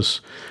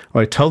Moses, all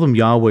right, tell them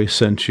Yahweh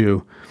sent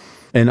you,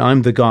 and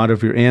I'm the God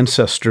of your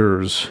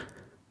ancestors,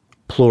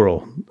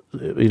 plural,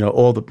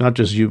 not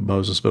just you,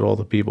 Moses, but all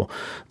the people,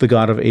 the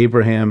God of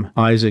Abraham,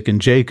 Isaac, and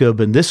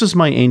Jacob, and this is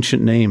my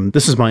ancient name.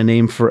 This is my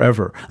name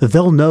forever.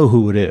 They'll know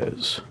who it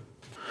is.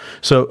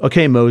 So,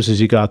 okay,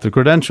 Moses, you got the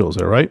credentials,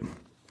 all right?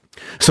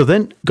 So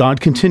then God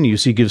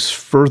continues. He gives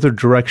further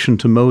direction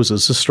to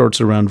Moses. This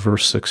starts around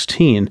verse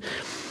 16.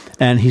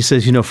 And he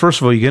says, first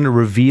of all, you're going to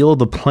reveal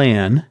the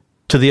plan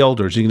to the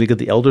elders. You're going to get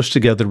the elders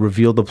together,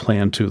 reveal the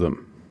plan to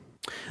them.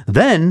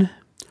 Then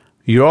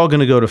you're all going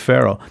to go to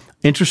Pharaoh.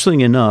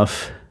 Interesting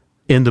enough,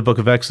 in the book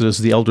of Exodus,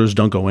 the elders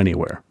don't go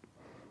anywhere.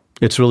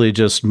 It's really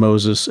just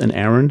Moses and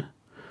Aaron.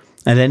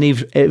 And then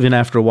even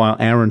after a while,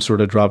 Aaron sort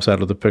of drops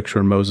out of the picture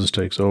and Moses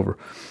takes over.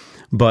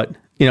 But,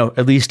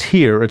 at least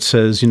here it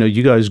says,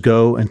 you guys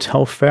go and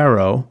tell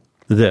Pharaoh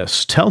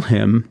this. Tell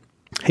him,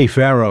 hey,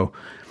 Pharaoh,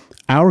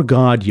 our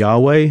God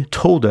Yahweh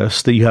told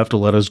us that you have to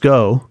let us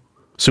go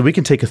so we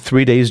can take a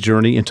 3 days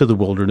journey into the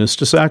wilderness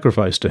to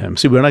sacrifice to him.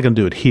 See, we're not going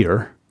to do it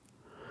here.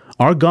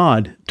 Our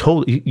God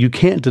told you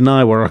can't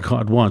deny what our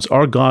God wants.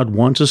 Our God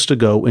wants us to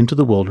go into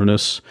the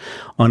wilderness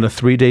on a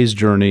 3 days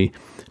journey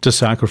to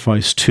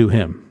sacrifice to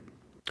him,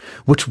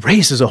 which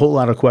raises a whole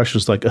lot of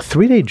questions like a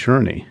 3-day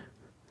journey.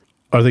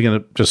 Are they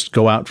going to just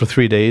go out for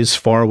 3 days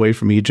far away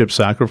from Egypt,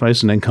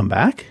 sacrifice, and then come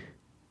back?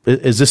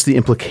 Is this the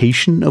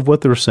implication of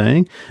what they're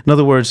saying? In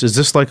other words, is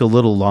this like a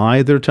little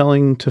lie they're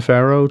telling to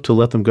Pharaoh to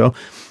let them go?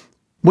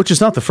 Which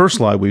is not the first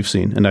lie we've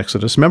seen in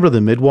Exodus. Remember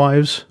the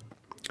midwives?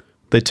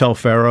 They tell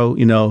Pharaoh,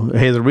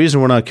 hey, the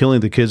reason we're not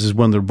killing the kids is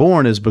when they're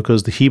born is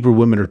because the Hebrew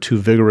women are too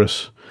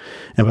vigorous.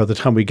 And by the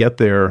time we get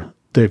there,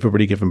 they've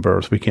already given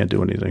birth. We can't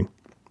do anything.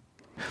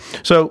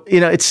 So,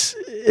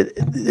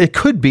 it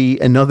could be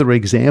another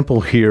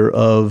example here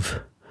of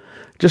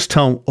just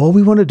tell them, all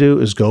we want to do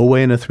is go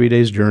away on a 3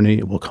 days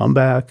journey. We'll come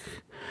back.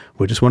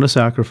 We just want to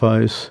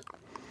sacrifice.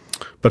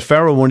 But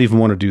Pharaoh won't even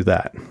want to do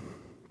that.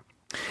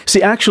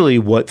 See, actually,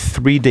 what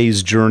 3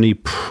 days journey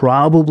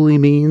probably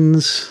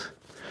means,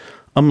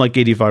 I'm like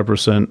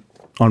 85%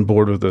 on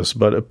board with this,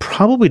 but it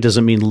probably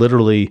doesn't mean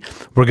literally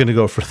we're going to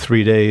go for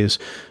 3 days.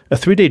 A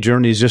 3-day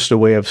journey is just a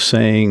way of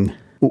saying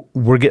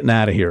we're getting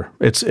out of here.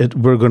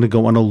 We're going to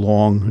go on a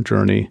long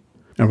journey,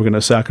 and we're going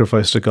to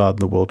sacrifice to God in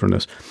the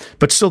wilderness.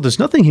 But still, there's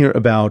nothing here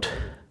about,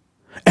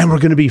 and we're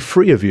going to be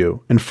free of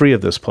you and free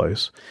of this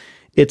place.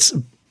 It's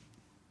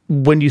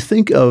when you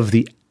think of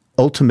the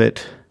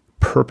ultimate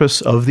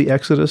purpose of the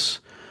Exodus,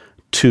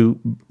 to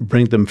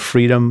bring them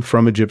freedom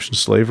from Egyptian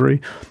slavery,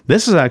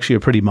 this is actually a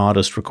pretty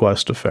modest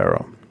request of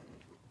Pharaoh.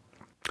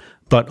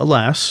 But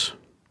alas,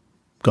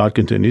 God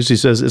continues, he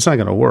says, it's not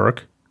going to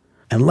work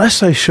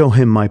unless I show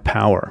him my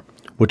power,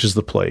 which is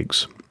the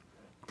plagues.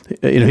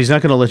 He's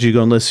not going to let you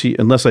go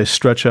unless I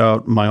stretch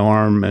out my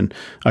arm and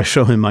I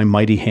show him my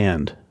mighty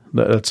hand.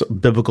 That's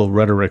biblical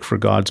rhetoric for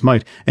God's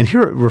might. And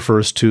here it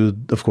refers to,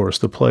 of course,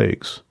 the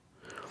plagues.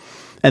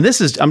 And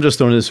I'm just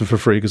throwing this in for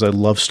free because I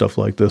love stuff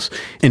like this.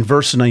 In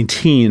verse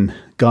 19,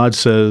 God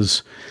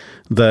says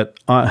that,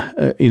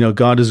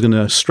 God is going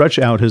to stretch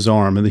out his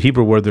arm. In the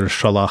Hebrew word there is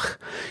shalach.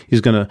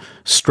 He's going to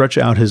stretch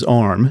out his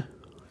arm.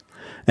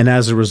 And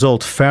as a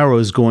result, Pharaoh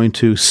is going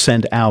to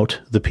send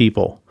out the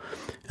people.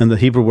 And the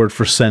Hebrew word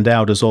for send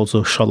out is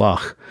also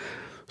shalach.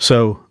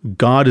 So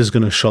God is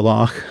going to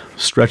shalach,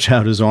 stretch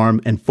out his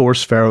arm, and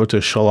force Pharaoh to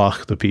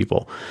shalach the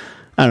people.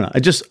 I don't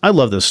know. I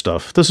love this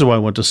stuff. This is why I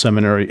went to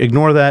seminary.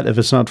 Ignore that. If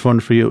it's not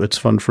fun for you, it's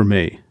fun for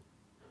me.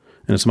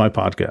 And it's my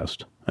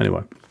podcast.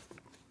 Anyway.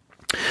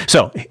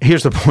 So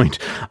here's the point.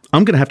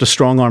 I'm going to have to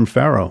strong-arm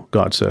Pharaoh,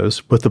 God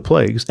says, with the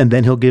plagues, and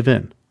then he'll give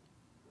in.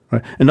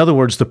 Right? In other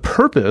words, the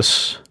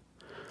purpose,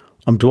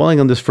 I'm dwelling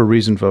on this for a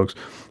reason, folks.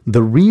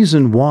 The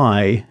reason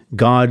why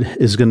God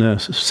is going to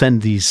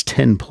send these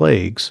 10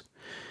 plagues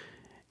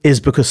is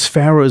because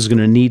Pharaoh is going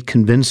to need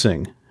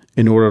convincing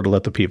in order to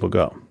let the people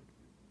go.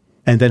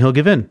 And then he'll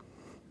give in,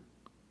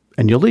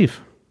 and you'll leave.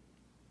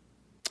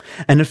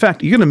 And in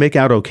fact, you're going to make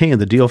out okay in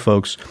the deal,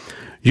 folks.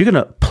 You're going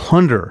to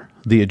plunder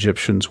the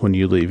Egyptians when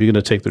you leave. You're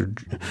going to take their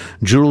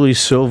jewelry,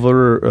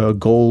 silver,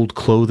 gold,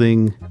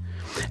 clothing.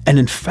 And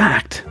in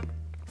fact,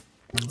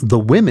 the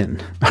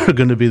women are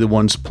going to be the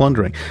ones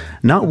plundering.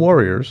 Not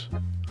warriors,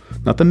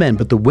 not the men,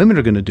 but the women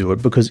are going to do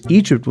it because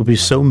Egypt will be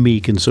so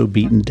meek and so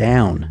beaten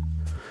down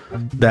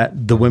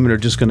that the women are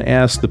just going to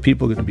ask, the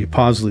people are going to be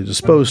positively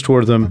disposed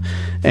toward them,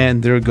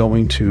 and they're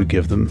going to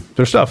give them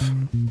their stuff.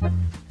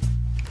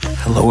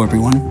 Hello,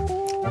 everyone.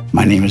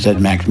 My name is Ed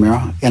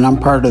McNamara, and I'm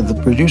part of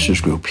the producers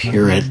group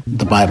here at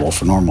The Bible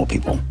for Normal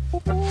People.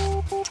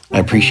 I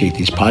appreciate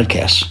these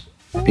podcasts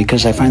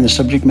because I find the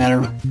subject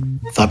matter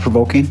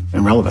thought-provoking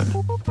and relevant.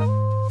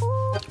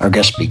 Our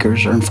guest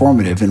speakers are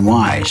informative and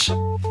wise,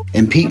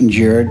 and Pete and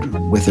Jared,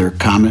 with their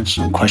comments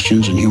and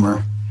questions and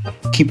humor,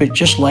 keep it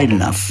just light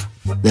enough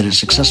that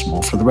is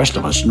accessible for the rest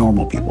of us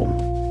normal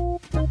people.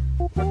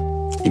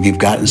 If you've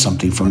gotten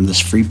something from this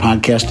free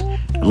podcast,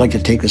 I'd like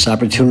to take this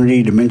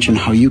opportunity to mention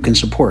how you can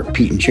support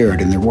Pete and Jared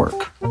in their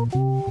work.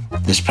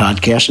 This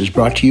podcast is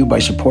brought to you by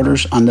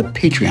supporters on the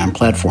Patreon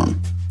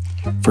platform.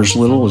 For as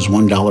little as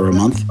 $1 a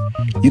month,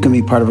 you can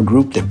be part of a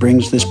group that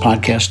brings this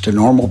podcast to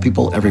normal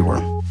people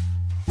everywhere.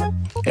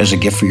 As a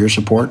gift for your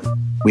support,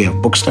 we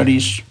have book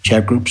studies,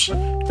 chat groups,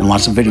 and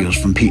lots of videos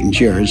from Pete and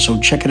Jared, so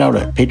check it out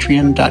at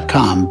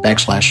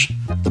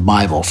patreon.com/the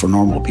Bible for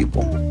normal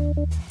people.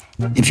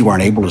 If you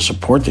aren't able to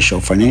support the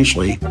show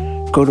financially,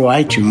 go to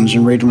iTunes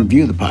and rate and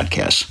review the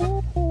podcast.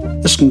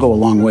 This can go a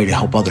long way to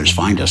help others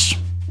find us.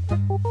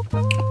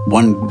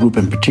 One group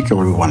in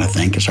particular we want to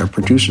thank is our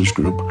producers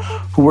group,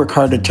 who work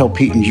hard to tell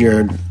Pete and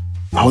Jared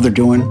how they're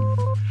doing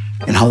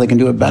and how they can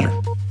do it better.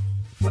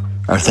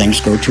 Our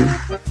thanks go to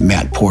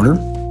Matt Porter,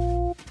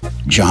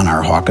 John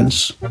R.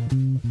 Hawkins,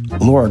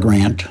 Laura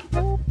Grant,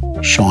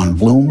 Sean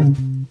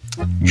Bloom,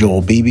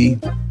 Joel Beebe,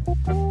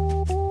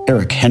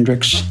 Eric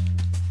Hendricks,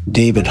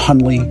 David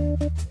Hunley,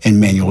 and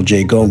Manuel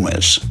J.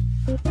 Gomez.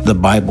 The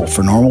Bible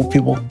for normal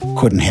people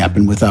couldn't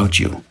happen without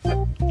you.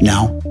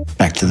 Now,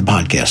 back to the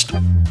podcast.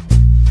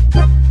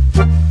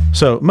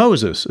 So,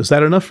 Moses, is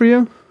that enough for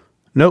you?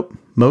 Nope,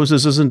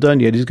 Moses isn't done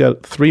yet. He's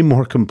got 3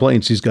 more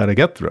complaints he's got to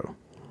get through.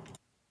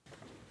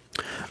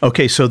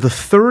 Okay, so the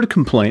third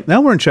complaint,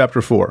 now we're in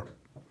chapter 4.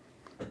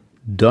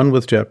 Done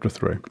with chapter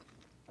 3.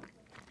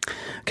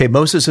 Okay,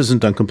 Moses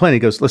isn't done complaining. He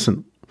goes,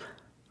 listen,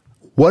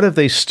 what if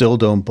they still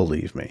don't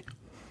believe me?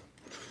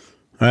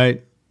 All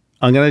right,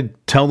 I'm going to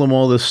tell them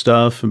all this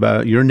stuff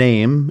about your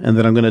name, and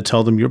then I'm going to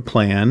tell them your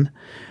plan.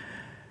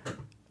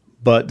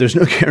 But there's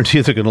no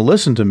guarantee they're going to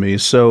listen to me.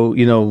 So,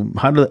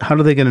 how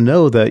are they going to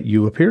know that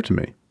you appear to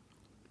me?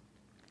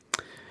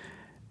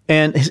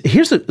 And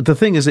here's the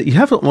thing is that you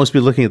have to almost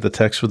be looking at the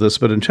text for this,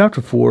 but in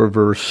chapter 4,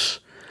 verse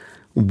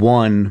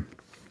 1,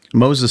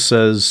 Moses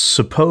says,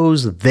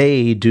 suppose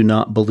they do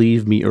not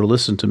believe me or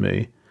listen to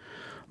me,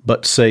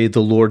 but say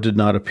the Lord did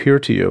not appear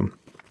to you.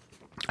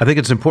 I think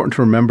it's important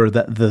to remember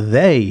that the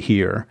they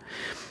here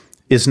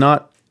is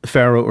not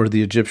Pharaoh or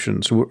the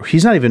Egyptians.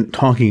 He's not even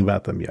talking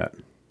about them yet.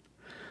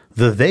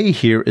 The they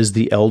here is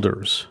the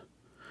elders.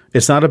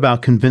 It's not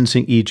about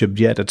convincing Egypt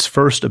yet. It's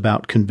first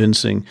about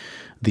convincing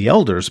the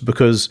elders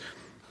because,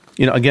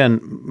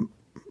 again,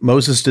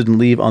 Moses didn't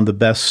leave on the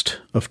best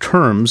of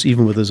terms,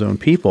 even with his own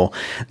people.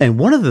 And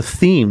one of the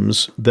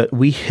themes that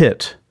we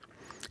hit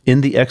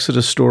in the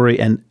Exodus story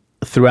and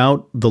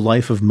throughout the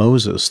life of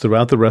Moses,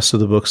 throughout the rest of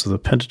the books of the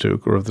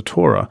Pentateuch or of the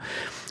Torah,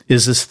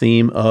 is this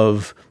theme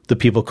of the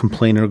people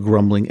complaining or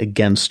grumbling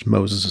against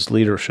Moses'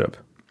 leadership.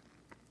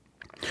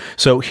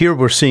 So here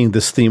we're seeing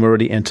this theme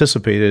already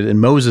anticipated,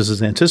 and Moses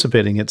is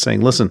anticipating it,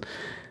 saying, listen,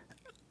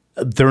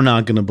 they're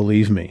not going to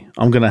believe me.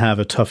 I'm going to have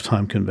a tough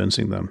time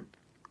convincing them.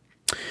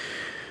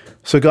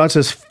 So God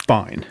says,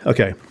 fine.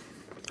 Okay,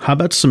 how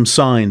about some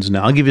signs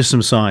now? I'll give you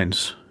some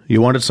signs.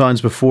 You wanted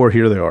signs before,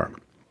 here they are.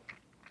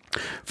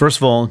 First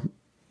of all,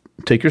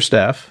 take your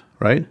staff,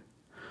 right?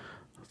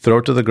 Throw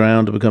it to the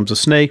ground, it becomes a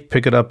snake,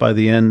 pick it up by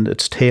the end,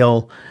 its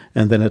tail,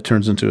 and then it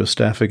turns into a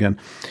staff again.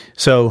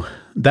 So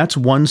that's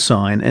one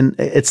sign, and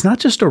it's not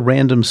just a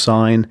random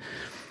sign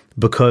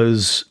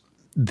because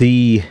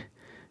the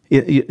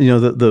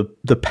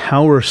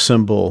power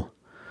symbol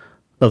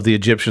of the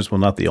Egyptians, well,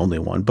 not the only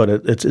one, but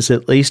it's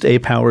at least a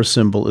power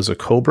symbol is a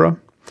cobra.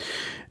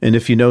 And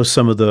if you know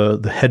some of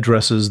the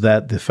headdresses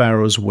that the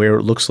pharaohs wear,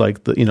 it looks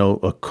like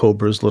a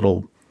cobra's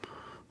little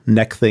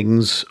neck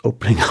things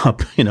opening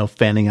up,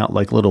 fanning out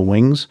like little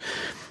wings.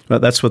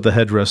 That's what the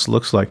headdress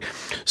looks like.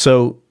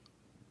 So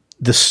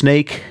the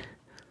snake,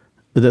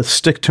 the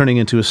stick turning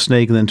into a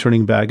snake and then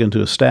turning back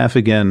into a staff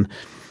again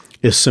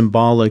is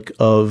symbolic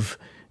of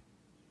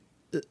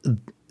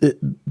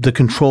the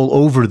control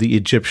over the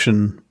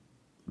Egyptian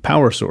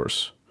power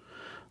source,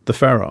 the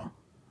pharaoh.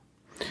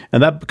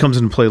 And that comes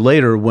into play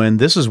later when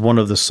this is one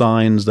of the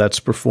signs that's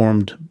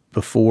performed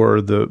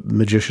before the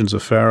magicians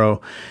of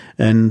Pharaoh.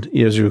 And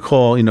as you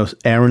recall,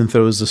 Aaron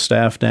throws the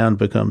staff down,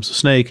 becomes a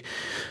snake.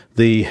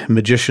 The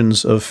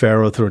magicians of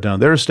Pharaoh throw down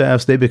their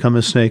staffs, they become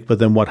a snake. But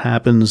then what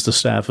happens? The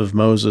staff of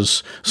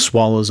Moses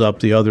swallows up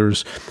the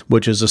others,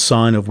 which is a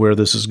sign of where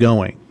this is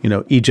going.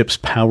 Egypt's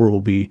power will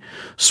be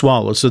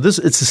swallowed. So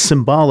it's a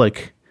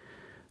symbolic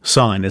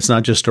sign. It's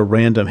not just a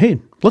random, hey,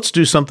 let's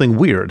do something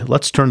weird.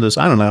 Let's turn this,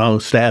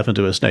 staff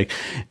into a snake.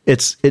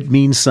 It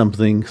means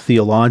something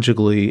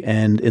theologically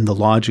and in the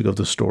logic of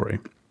the story.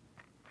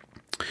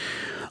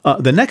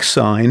 The next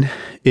sign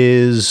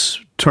is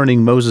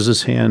turning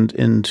Moses' hand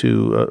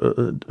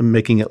into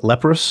making it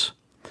leprous.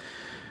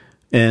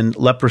 And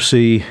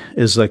leprosy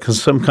is like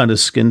some kind of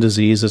skin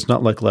disease. It's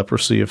not like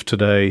leprosy of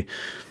today.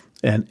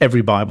 And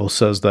every Bible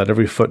says that.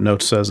 Every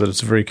footnote says that. It's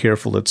very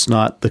careful. It's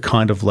not the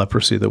kind of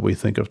leprosy that we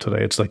think of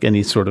today. It's like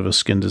any sort of a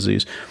skin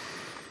disease.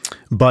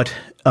 But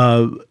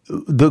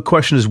the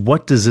question is,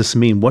 what does this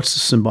mean? What's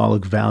the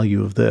symbolic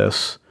value of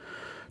this?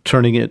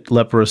 Turning it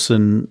leprous,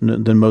 and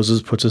then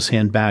Moses puts his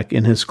hand back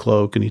in his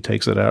cloak, and he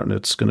takes it out, and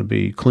it's going to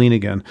be clean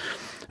again.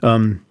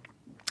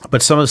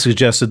 But some have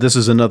suggested this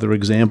is another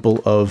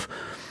example of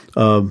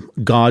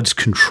God's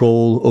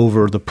control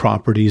over the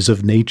properties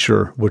of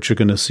nature, which you're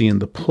going to see in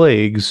the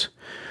plagues,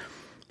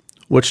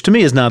 which to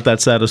me is not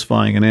that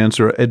satisfying an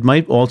answer. It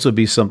might also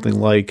be something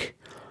like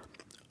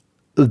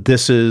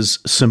this is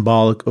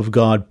symbolic of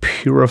God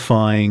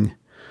purifying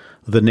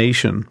the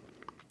nation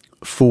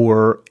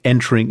for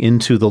entering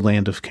into the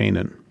land of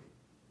Canaan.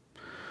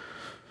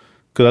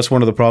 Because that's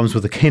one of the problems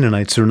with the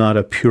Canaanites. They're not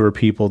a pure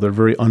people. They're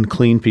very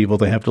unclean people.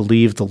 They have to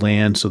leave the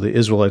land so the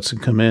Israelites can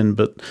come in,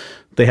 but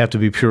they have to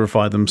be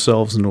purified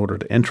themselves in order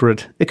to enter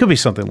it. It could be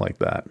something like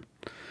that.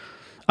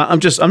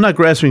 I'm not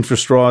grasping for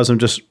straws. I'm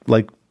just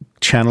like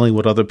channeling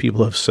what other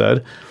people have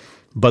said,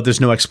 but there's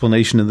no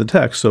explanation in the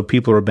text. So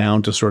people are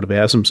bound to sort of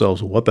ask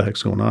themselves, well, what the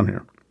heck's going on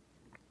here?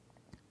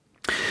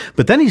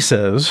 But then he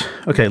says,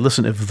 okay,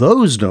 listen, if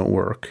those don't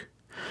work,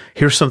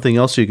 here's something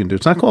else you can do.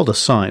 It's not called a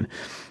sign,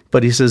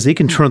 but he says he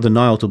can turn the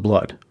Nile to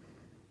blood.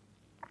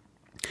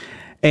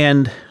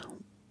 And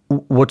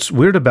what's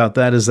weird about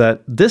that is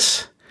that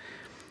these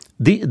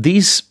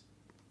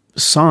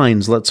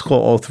signs, let's call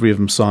all three of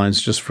them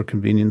signs just for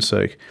convenience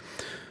sake,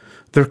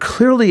 they're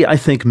clearly, I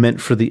think,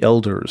 meant for the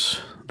elders.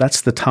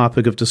 That's the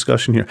topic of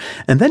discussion here.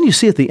 And then you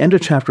see at the end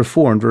of chapter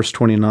 4 in verse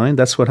 29,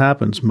 that's what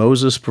happens.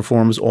 Moses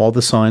performs all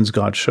the signs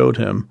God showed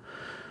him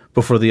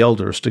before the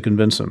elders to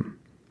convince him.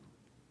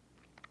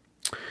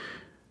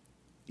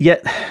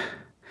 Yet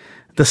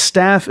the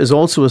staff is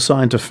also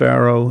assigned to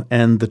Pharaoh,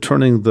 and the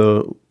turning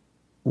the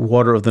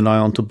water of the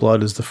Nile into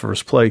blood is the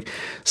first plague.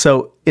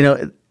 So,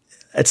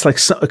 it's like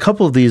a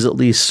couple of these at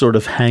least sort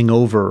of hang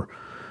over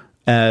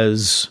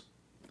as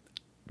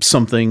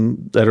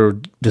something that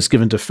are just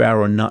given to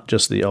Pharaoh, not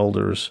just the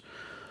elders.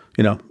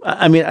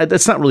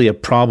 That's not really a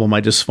problem.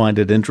 I just find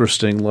it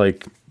interesting.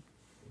 Like,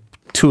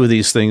 two of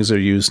these things are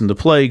used in the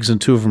plagues,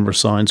 and two of them are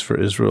signs for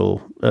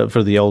Israel,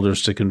 for the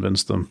elders to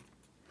convince them.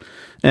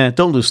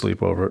 Don't lose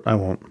sleep over it. I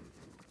won't.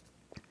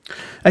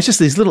 It's just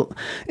these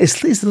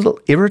little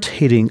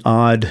irritating,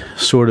 odd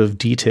sort of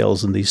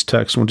details in these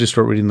texts. Once you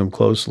start reading them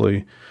closely,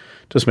 it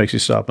just makes you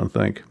stop and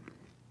think.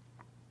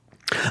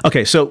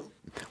 Okay, so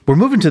we're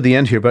moving to the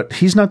end here, but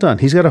he's not done.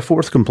 He's got a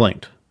fourth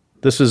complaint.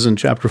 This is in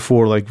chapter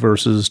 4, like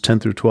verses 10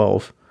 through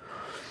 12.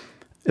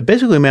 It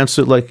basically amounts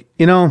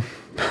to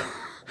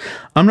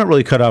I'm not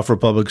really cut out for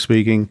public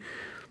speaking.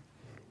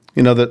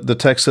 The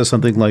text says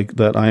something like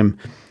that I'm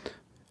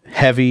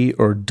heavy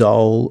or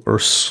dull or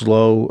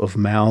slow of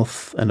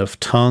mouth and of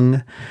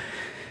tongue.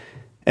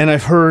 And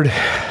I've heard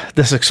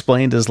this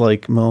explained as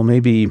like, well,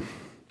 maybe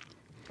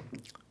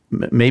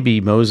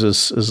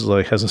Moses is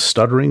like has a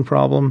stuttering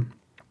problem.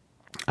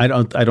 I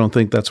don't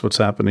think that's what's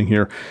happening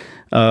here.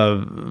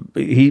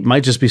 He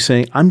might just be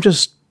saying,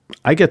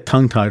 I get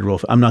tongue-tied real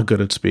fast. I'm not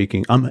good at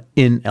speaking. I'm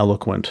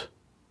ineloquent.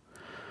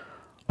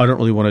 I don't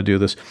really want to do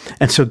this.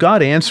 And so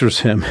God answers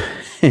him.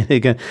 And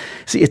again,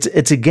 see,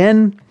 it's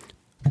again,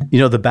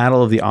 the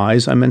battle of the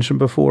eyes I mentioned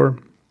before.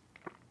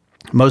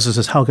 Moses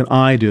says, how can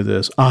I do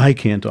this? I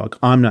can't talk.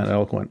 I'm not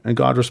eloquent. And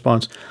God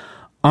responds,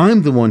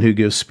 I'm the one who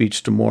gives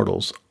speech to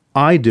mortals.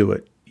 I do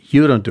it.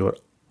 You don't do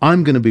it.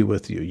 I'm going to be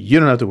with you. You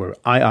don't have to worry.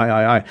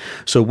 I.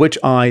 So which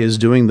I is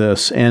doing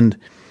this? And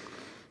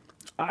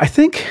I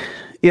think,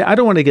 I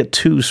don't want to get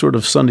too sort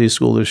of Sunday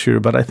schoolish here,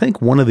 but I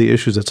think one of the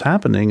issues that's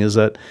happening is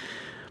that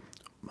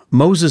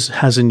Moses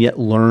hasn't yet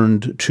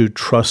learned to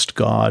trust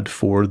God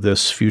for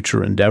this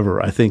future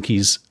endeavor. I think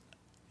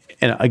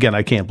and again,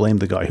 I can't blame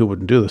the guy who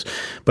wouldn't do this,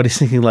 but he's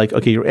thinking like,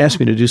 okay, you're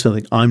asking me to do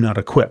something I'm not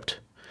equipped.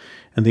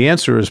 And the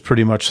answer is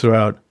pretty much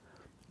throughout,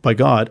 by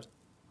God,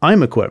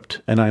 I'm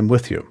equipped and I'm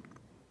with you.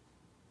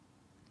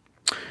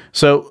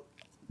 So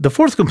the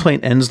fourth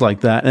complaint ends like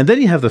that. And then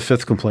you have the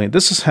fifth complaint.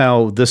 This is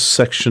how this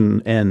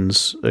section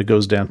ends. It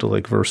goes down to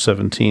like verse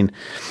 17.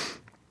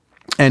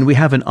 And we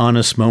have an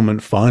honest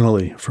moment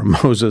finally from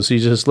Moses. He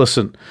says,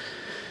 listen,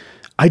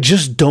 I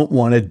just don't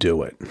want to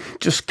do it.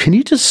 Can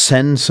you just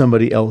send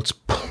somebody else,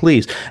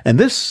 please? And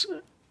this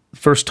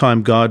first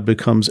time God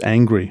becomes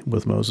angry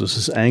with Moses.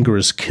 His anger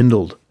is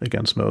kindled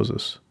against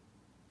Moses.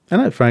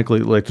 And I frankly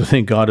like to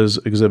think God is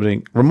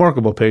exhibiting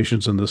remarkable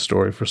patience in this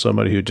story for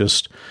somebody who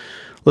just,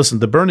 listen,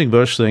 the burning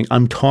bush thing,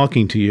 I'm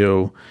talking to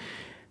you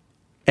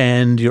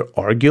and you're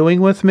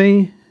arguing with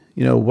me?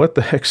 What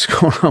the heck's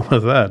going on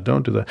with that?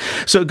 Don't do that.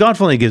 So God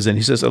finally gives in.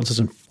 He says,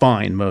 listen,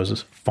 fine,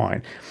 Moses,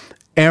 fine.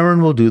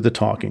 Aaron will do the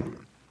talking.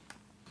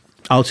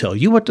 I'll tell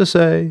you what to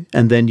say,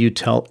 and then you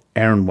tell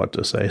Aaron what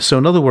to say. So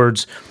in other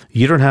words,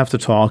 you don't have to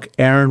talk.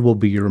 Aaron will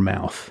be your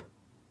mouth.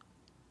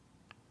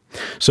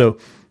 So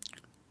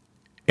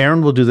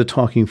Aaron will do the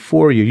talking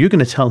for you. You're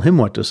going to tell him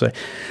what to say.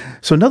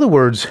 So in other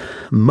words,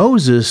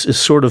 Moses is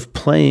sort of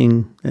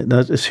playing,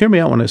 now just hear me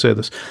out when I say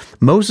this,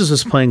 Moses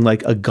is playing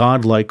like a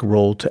godlike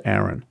role to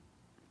Aaron.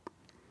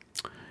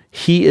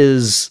 He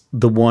is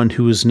the one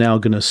who is now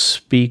going to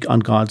speak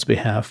on God's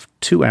behalf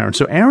to Aaron.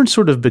 So Aaron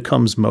sort of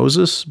becomes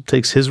Moses,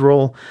 takes his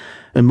role,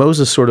 and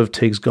Moses sort of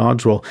takes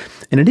God's role.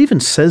 And it even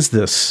says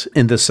this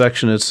in this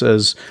section. It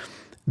says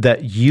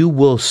that you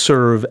will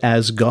serve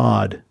as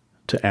God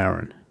to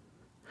Aaron.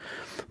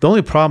 The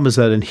only problem is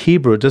that in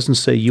Hebrew, it doesn't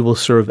say you will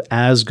serve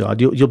as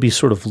God. You'll be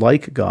sort of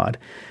like God.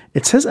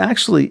 It says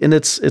actually, and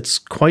it's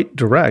quite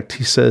direct.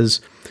 He says,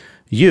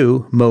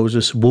 you,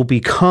 Moses, will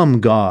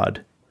become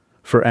God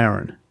for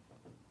Aaron.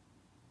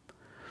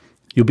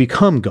 You'll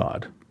become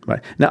God.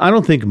 Right? Now, I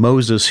don't think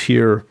Moses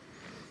here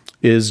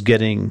is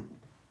getting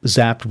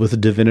zapped with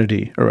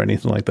divinity or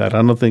anything like that.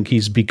 I don't think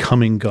he's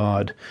becoming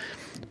God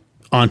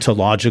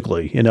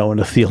ontologically, in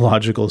a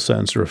theological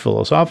sense or a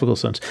philosophical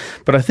sense.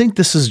 But I think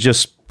this is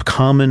just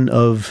common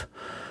of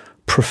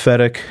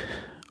prophetic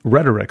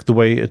rhetoric, the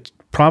way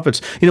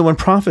prophets, when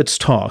prophets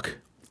talk,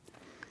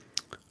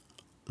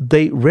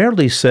 they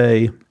rarely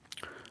say,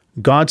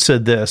 God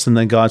said this, and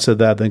then God said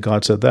that, then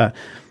God said that.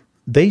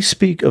 They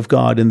speak of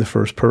God in the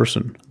first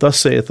person. Thus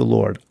saith the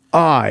Lord,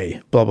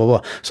 I, blah, blah,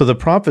 blah. So the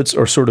prophets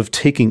are sort of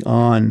taking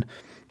on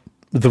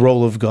the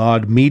role of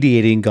God,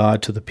 mediating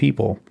God to the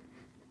people.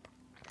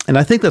 And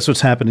I think that's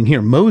what's happening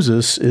here.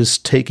 Moses is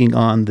taking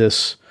on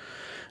this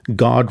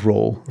God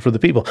role for the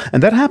people.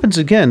 And that happens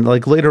again,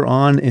 like later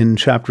on in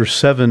chapter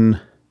 7,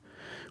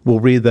 we'll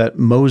read that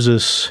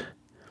Moses,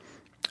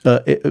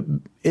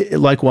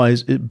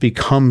 likewise, it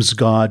becomes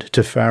God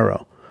to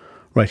Pharaoh,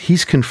 right?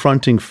 He's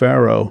confronting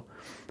Pharaoh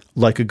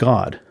like a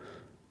God.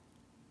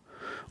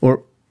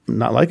 Or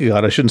not like a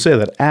God, I shouldn't say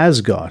that,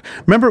 as God.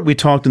 Remember we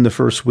talked in the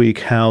first week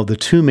how the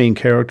two main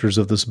characters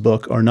of this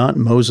book are not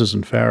Moses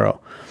and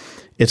Pharaoh.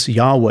 It's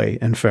Yahweh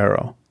and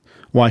Pharaoh.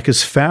 Why?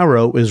 Because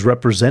Pharaoh is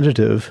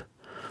representative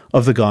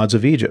of the gods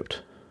of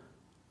Egypt.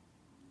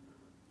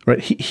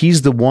 Right?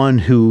 He's the one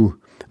who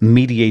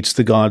mediates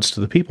the gods to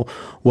the people.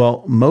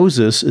 Well,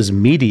 Moses is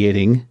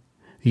mediating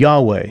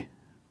Yahweh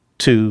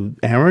to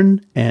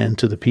Aaron and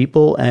to the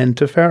people and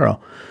to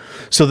Pharaoh.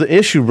 So the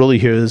issue really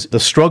here is the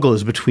struggle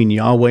is between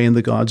Yahweh and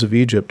the gods of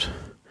Egypt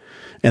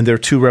and their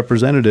two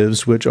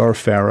representatives, which are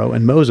Pharaoh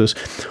and Moses.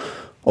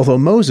 Although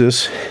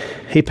Moses,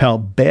 hey pal,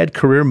 bad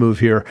career move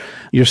here.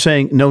 You're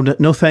saying,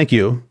 no, thank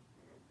you.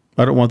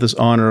 I don't want this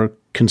honor.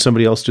 Can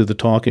somebody else do the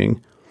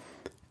talking?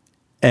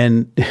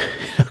 And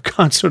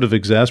God's sort of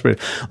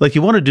exasperated. Like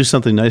you want to do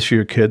something nice for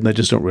your kid and they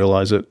just don't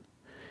realize it.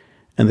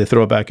 And they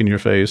throw it back in your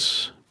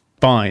face.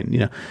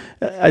 Fine.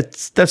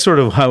 That's sort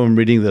of how I'm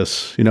reading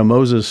this.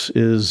 Moses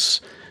is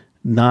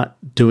not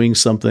doing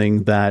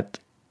something that,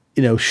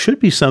 should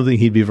be something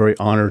he'd be very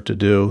honored to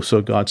do.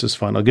 So God says,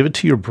 fine, I'll give it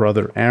to your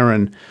brother,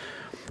 Aaron,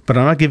 but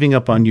I'm not giving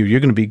up on you. You're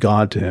going to be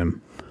God to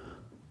him.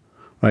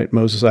 Right,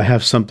 Moses, I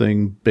have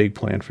something big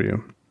planned for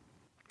you.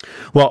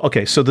 Well,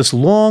 okay, so this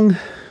long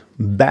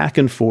back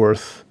and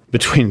forth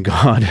between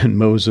God and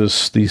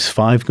Moses, these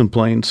 5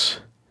 complaints,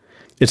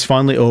 it's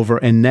finally over,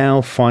 and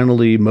now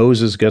finally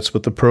Moses gets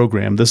with the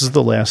program. This is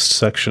the last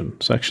section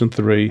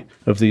 3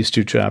 of these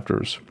 2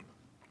 chapters.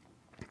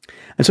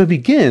 And so it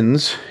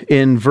begins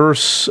in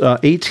verse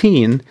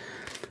 18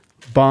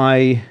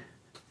 by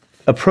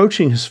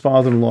approaching his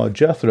father-in-law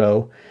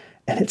Jethro,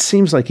 and it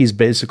seems like he's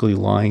basically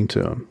lying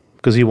to him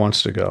because he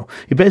wants to go.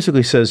 He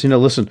basically says,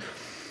 listen,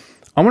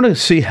 I want to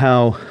see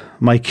how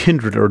my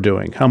kindred are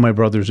doing, how my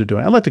brothers are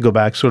doing. I'd like to go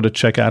back, sort of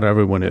check out how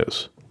everyone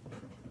is.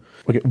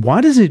 Okay, why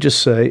doesn't he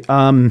just say,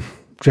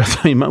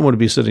 Jethro, you might want to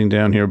be sitting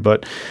down here,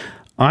 but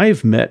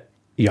I've met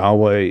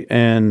Yahweh,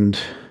 and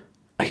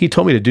he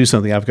told me to do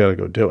something, I've got to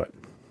go do it.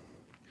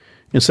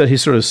 Instead, he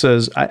sort of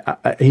says,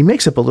 he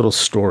makes up a little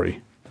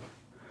story.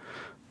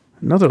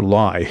 Another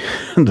lie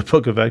in the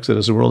book of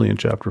Exodus, early in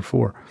chapter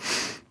 4.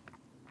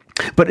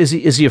 But is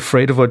he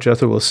afraid of what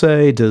Jethro will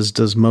say?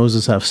 Does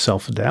Moses have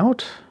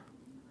self-doubt?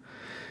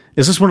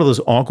 Is this one of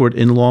those awkward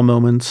in-law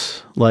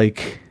moments?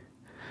 Like,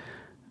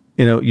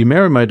 you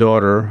married my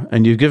daughter,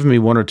 and you've given me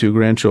 1 or 2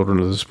 grandchildren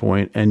at this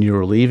point, and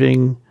you're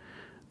leaving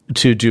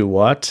to do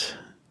what?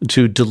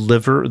 To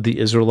deliver the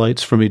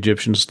Israelites from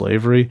Egyptian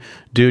slavery?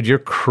 Dude, you're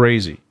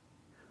crazy.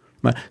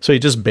 So he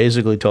just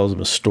basically tells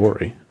them a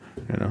story,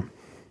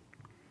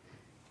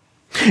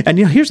 And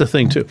here's the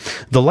thing, too.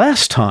 The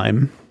last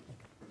time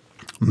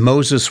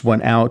Moses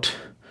went out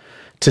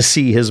to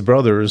see his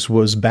brothers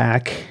was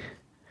back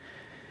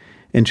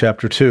in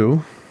chapter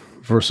 2,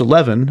 verse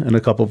 11, and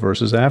a couple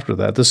verses after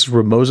that. This is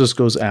where Moses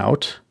goes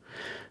out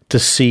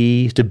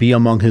to be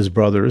among his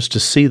brothers, to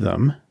see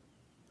them.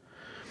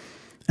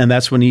 And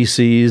that's when he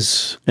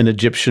sees an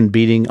Egyptian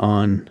beating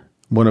on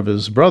one of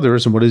his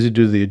brothers. And what does he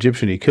do to the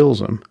Egyptian? He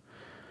kills him.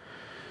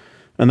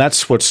 And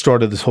that's what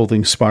started this whole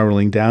thing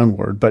spiraling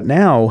downward. But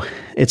now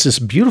it's this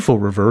beautiful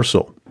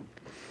reversal.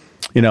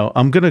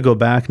 I'm going to go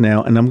back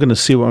now and I'm going to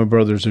see what my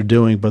brothers are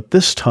doing. But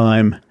this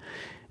time,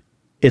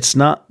 it's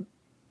not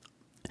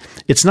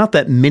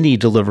that mini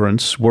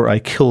deliverance where I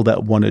kill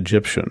that one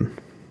Egyptian,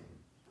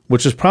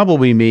 which is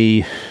probably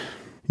me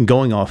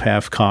going off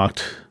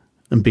half-cocked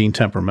and being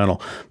temperamental.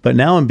 But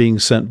now I'm being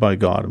sent by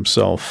God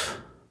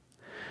himself,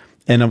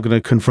 and I'm going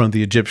to confront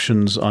the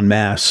Egyptians en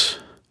masse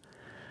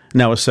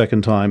now a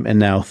second time, and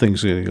now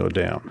things are going to go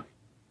down.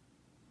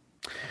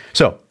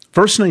 So,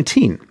 verse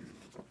 19.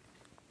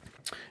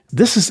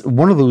 This is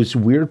one of those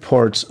weird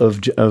parts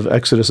of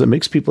Exodus that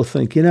makes people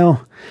think,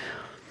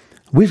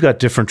 we've got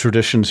different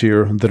traditions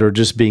here that are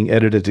just being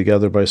edited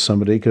together by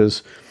somebody,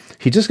 because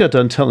he just got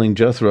done telling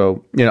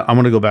Jethro, I'm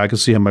going to go back and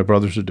see how my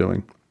brothers are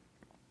doing.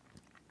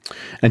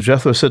 And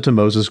Jethro said to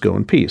Moses, go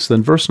in peace.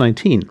 Then verse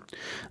 19,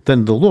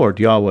 then the Lord,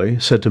 Yahweh,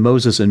 said to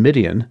Moses in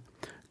Midian,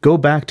 go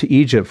back to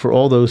Egypt, for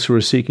all those who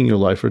are seeking your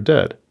life are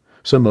dead.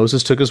 So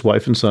Moses took his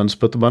wife and sons,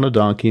 put them on a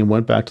donkey, and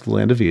went back to the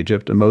land of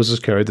Egypt, and Moses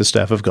carried the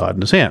staff of God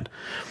in his hand.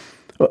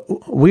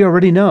 We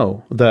already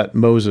know that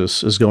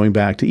Moses is going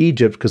back to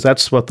Egypt, because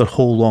that's what the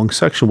whole long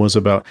section was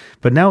about.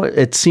 But now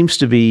it seems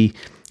to be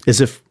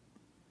as if,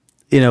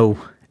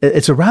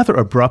 it's a rather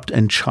abrupt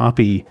and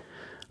choppy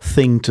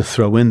thing to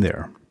throw in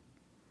there.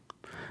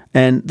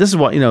 And this is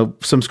what,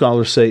 some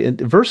scholars say, in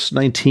verse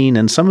 19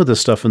 and some of the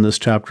stuff in this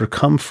chapter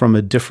come from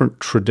a different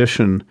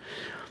tradition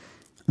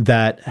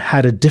that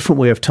had a different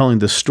way of telling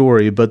the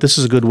story, but this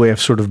is a good way of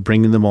sort of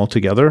bringing them all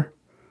together,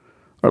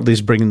 or at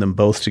least bringing them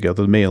both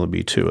together. There may only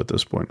be two at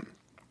this point.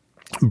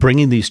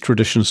 Bringing these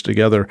traditions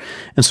together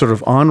and sort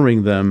of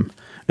honoring them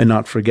and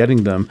not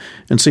forgetting them.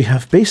 And so you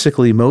have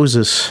basically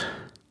Moses,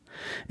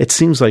 it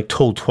seems like,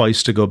 told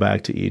twice to go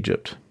back to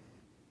Egypt.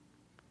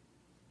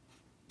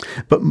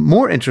 But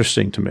more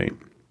interesting to me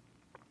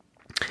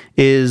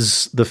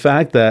is the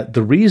fact that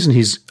the reason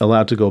he's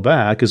allowed to go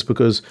back is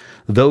because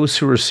those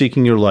who are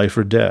seeking your life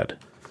are dead.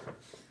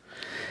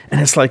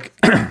 And it's like,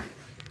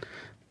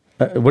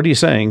 what are you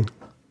saying?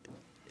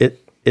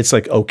 It's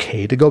like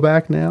okay to go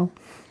back now?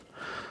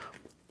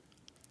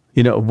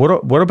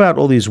 What about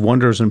all these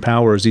wonders and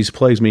powers, these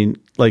plagues? I mean,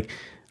 like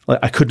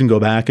I couldn't go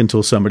back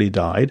until somebody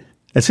died.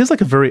 It seems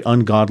like a very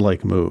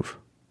ungodlike move,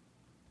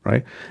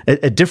 right?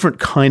 A different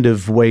kind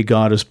of way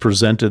God is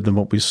presented than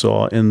what we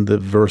saw in the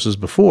verses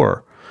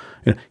before.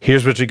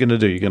 Here's what you're going to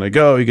do. You're going to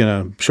go. You're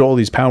going to show all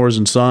these powers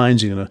and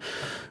signs. You're going to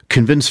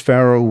convince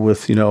Pharaoh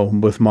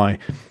with my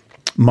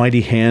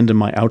mighty hand and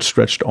my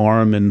outstretched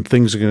arm, and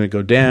things are going to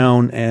go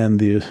down, and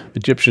the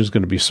Egyptian's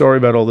going to be sorry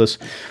about all this.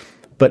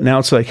 But now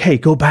it's like, hey,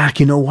 go back.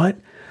 You know what?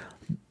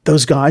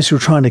 Those guys who are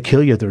trying to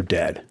kill you, they're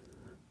dead.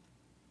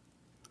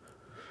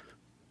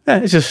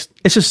 It's just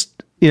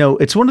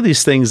it's one of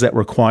these things that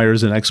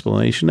requires an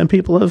explanation, and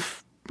people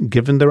have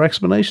given their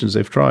explanations.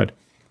 They've tried.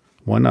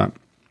 Why not?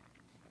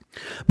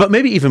 But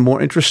maybe even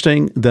more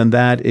interesting than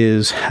that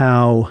is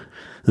how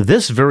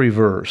this very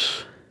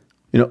verse,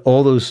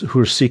 all those who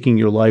are seeking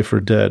your life are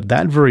dead,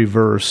 that very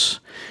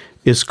verse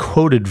is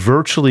quoted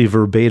virtually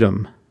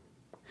verbatim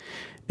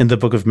in the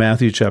book of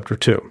Matthew chapter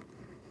 2.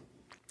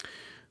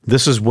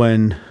 This is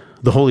when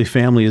the Holy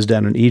Family is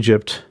down in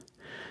Egypt,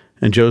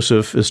 and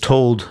Joseph is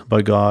told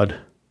by God,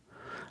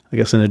 I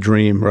guess in a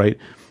dream, right?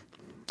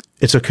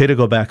 It's okay to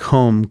go back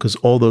home because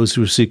all those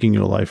who are seeking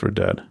your life are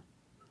dead.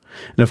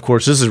 And of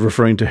course, this is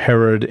referring to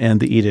Herod and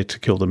the edict to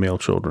kill the male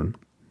children.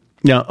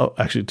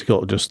 Actually, to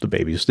kill just the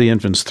babies, the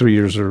infants 3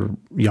 years or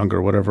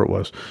younger, whatever it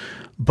was.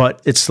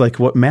 But it's like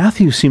what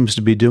Matthew seems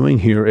to be doing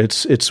here.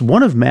 It's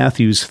one of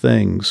Matthew's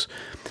things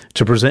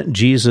to present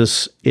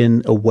Jesus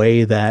in a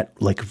way that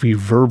like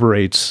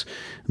reverberates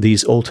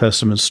these Old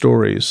Testament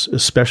stories,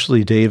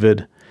 especially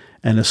David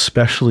and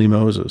especially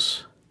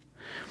Moses.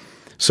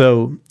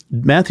 So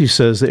Matthew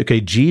says that, okay,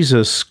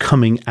 Jesus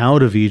coming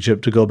out of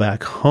Egypt to go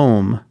back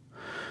home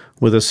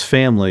with his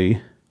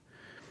family,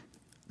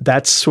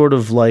 that's sort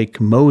of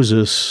like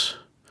Moses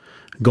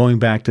going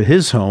back to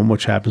his home,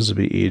 which happens to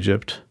be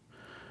Egypt,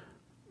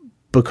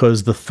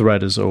 because the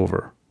threat is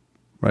over,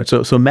 right?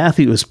 So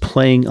Matthew is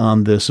playing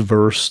on this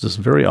verse, this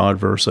very odd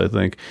verse, I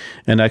think,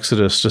 in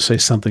Exodus to say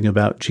something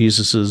about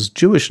Jesus's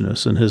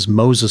Jewishness and his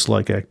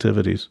Moses-like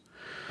activities.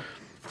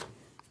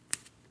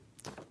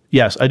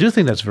 Yes, I do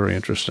think that's very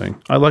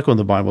interesting. I like when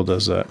the Bible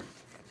does that.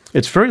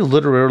 It's very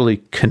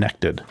literally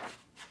connected,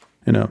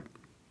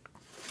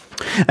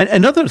 And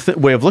another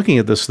way of looking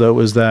at this, though,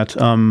 is that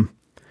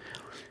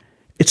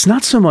it's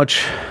not so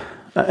much,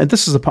 and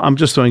this is I'm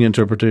just throwing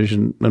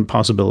interpretation and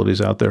possibilities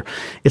out there.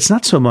 It's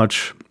not so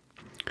much,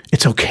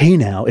 it's okay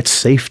now, it's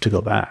safe to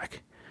go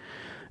back.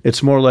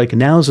 It's more like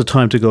now's the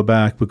time to go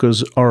back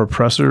because our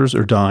oppressors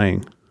are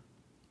dying.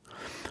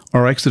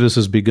 Our exodus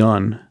has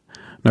begun.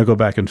 Now go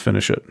back and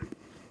finish it.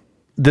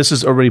 This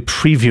is already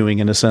previewing,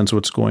 in a sense,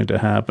 what's going to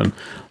happen.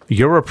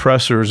 Your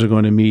oppressors are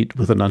going to meet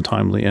with an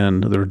untimely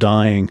end. They're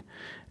dying.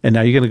 And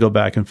now you're going to go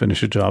back and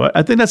finish a job.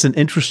 I think that's an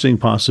interesting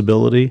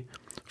possibility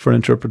for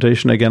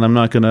interpretation. Again, I'm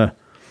not going to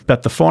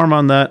bet the farm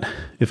on that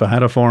if I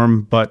had a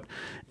farm, but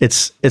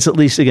it's at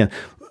least, again,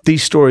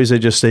 these stories,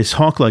 they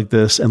talk like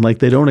this and like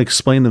they don't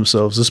explain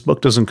themselves. This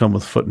book doesn't come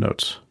with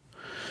footnotes.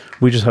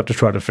 We just have to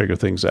try to figure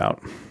things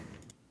out.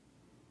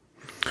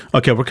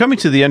 Okay, we're coming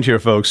to the end here,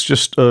 folks.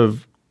 Just 2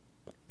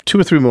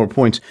 or 3 more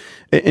points.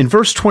 In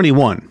verse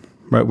 21,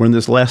 right, we're in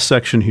this last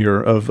section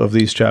here of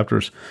these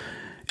chapters.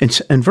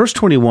 In verse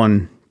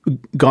 21,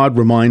 God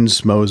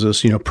reminds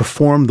Moses,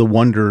 perform the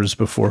wonders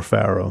before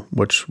Pharaoh,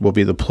 which will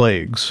be the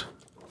plagues.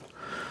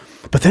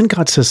 But then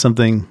God says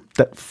something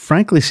that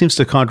frankly seems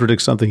to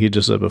contradict something he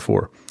just said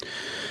before.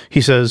 He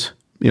says,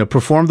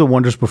 perform the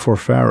wonders before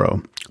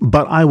Pharaoh,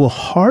 but I will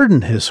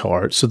harden his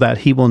heart so that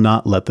he will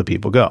not let the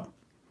people go.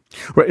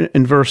 Right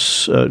in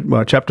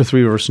chapter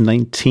 3, verse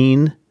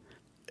 19,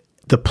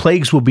 the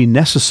plagues will be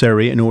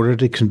necessary in order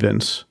to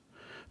convince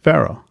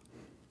Pharaoh.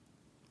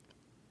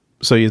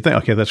 So you think,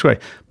 okay, that's great.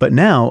 But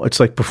now it's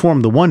like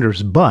perform the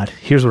wonders, but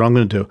here's what I'm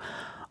going to do.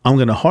 I'm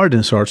going to harden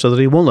his heart so that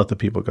he won't let the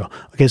people go.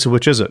 Okay, so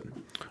which is it?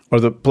 Are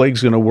the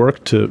plagues going to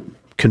work to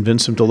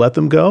convince him to let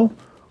them go?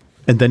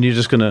 And then you're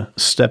just going to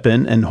step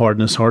in and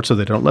harden his heart so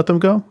they don't let them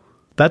go?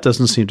 That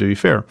doesn't seem to be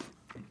fair.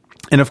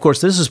 And of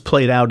course, this is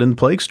played out in the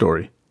plague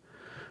story,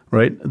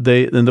 right?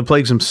 And the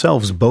plagues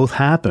themselves both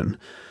happen.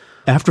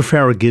 After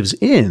Pharaoh gives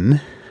in,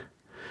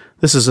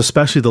 this is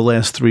especially the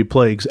last 3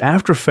 plagues,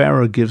 after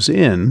Pharaoh gives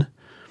in,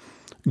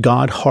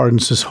 God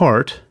hardens his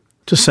heart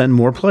to send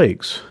more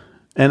plagues.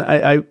 And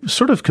I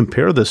sort of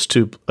compare this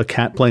to a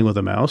cat playing with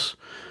a mouse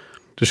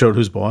to show it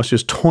who's boss,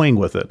 just toying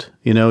with it.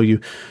 You know, you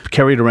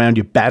carry it around,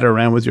 you bat it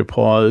around with your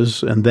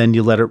paws, and then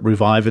you let it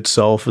revive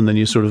itself, and then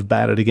you sort of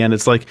bat it again.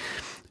 It's like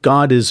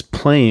God is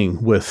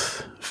playing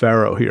with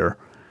Pharaoh here.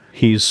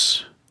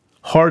 He's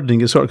hardening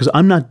his heart, because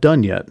I'm not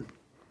done yet.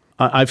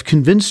 I've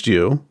convinced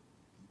you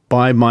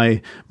by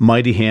my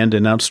mighty hand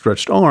and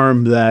outstretched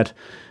arm that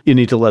you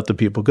need to let the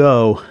people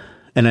go,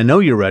 and I know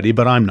you're ready,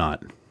 but I'm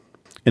not.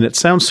 And it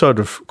sounds sort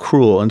of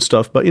cruel and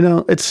stuff, but, you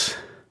know, it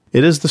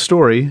is the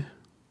story.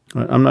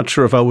 I'm not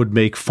sure if I would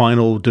make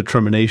final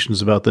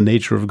determinations about the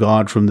nature of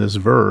God from this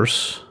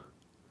verse,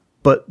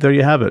 but there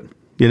you have it.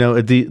 You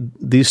know,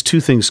 these two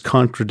things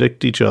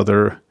contradict each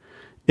other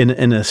in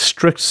a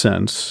strict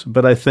sense,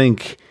 but I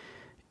think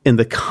in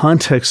the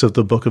context of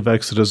the book of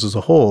Exodus as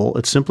a whole,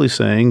 it's simply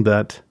saying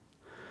that,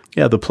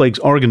 yeah, the plagues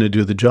are going to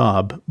do the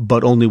job,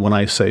 but only when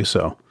I say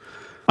so.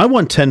 I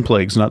want 10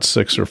 plagues, not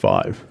 6 or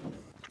 5.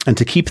 And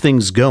to keep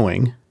things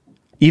going,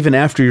 even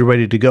after you're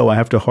ready to go, I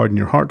have to harden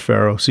your heart,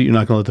 Pharaoh, so you're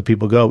not going to let the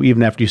people go,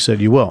 even after you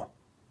said you will.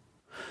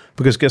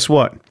 Because guess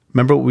what?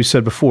 Remember what we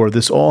said before,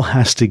 this all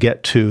has to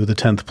get to the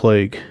 10th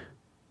plague.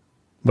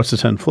 What's the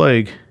 10th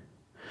plague?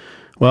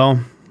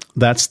 Well,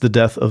 that's the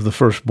death of the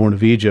firstborn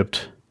of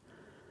Egypt,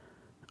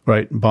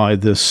 right, by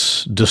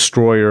this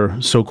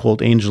destroyer,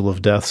 so-called angel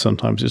of death,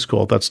 sometimes it's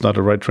called. That's not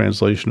a right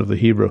translation of the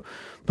Hebrew,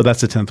 but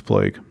that's the 10th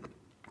plague.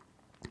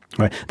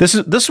 Right. This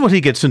is what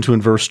he gets into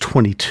in verse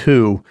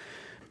 22.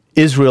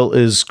 Israel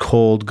is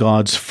called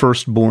God's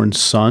firstborn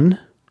son,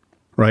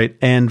 right?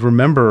 And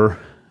remember,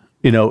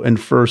 you know, in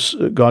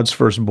God's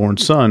firstborn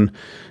son,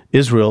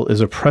 Israel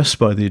is oppressed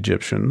by the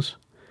Egyptians.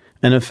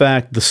 And in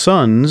fact, the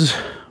sons,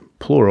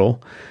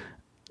 plural,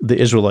 the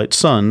Israelite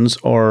sons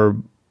are,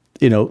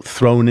 you know,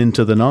 thrown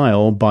into the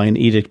Nile by an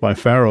edict by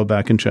Pharaoh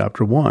back in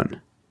chapter 1.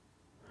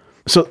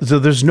 So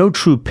there's no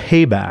true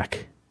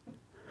payback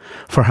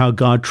for how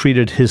God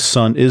treated his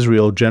son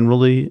Israel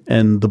generally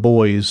and the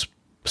boys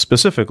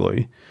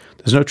specifically.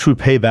 There's no true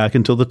payback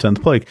until the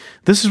 10th plague.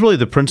 This is really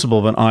the principle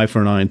of an eye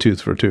for an eye and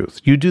tooth for a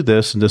tooth. You do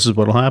this, and this is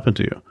what will happen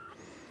to you.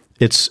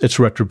 It's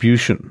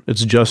retribution.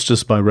 It's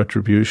justice by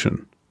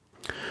retribution.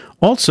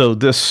 Also,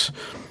 this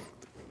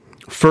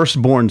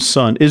firstborn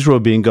son,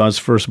 Israel being God's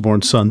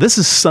firstborn son, this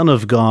is son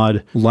of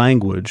God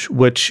language,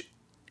 which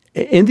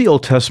in the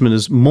Old Testament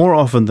is more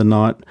often than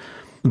not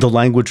the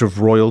language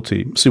of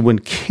royalty. See, when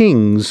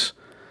kings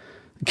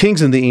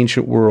in the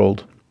ancient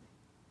world,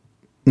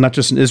 not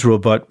just in Israel,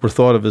 but were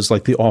thought of as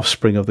like the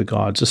offspring of the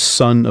gods, a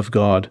son of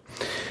God.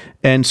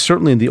 And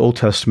certainly in the Old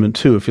Testament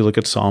too, if you look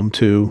at Psalm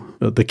 2,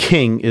 the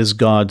king is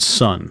God's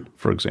son,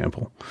 for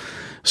example.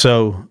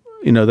 So,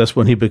 you know, that's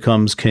when he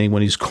becomes king,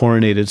 when he's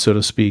coronated, so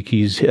to speak.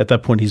 At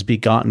that point, he's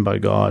begotten by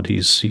God.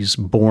 He's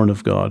born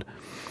of God.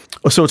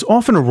 So it's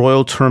often a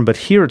royal term, but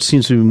here it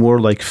seems to be more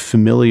like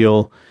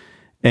familial.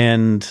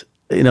 And,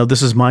 you know,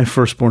 this is my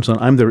firstborn son.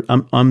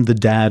 I'm the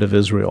dad of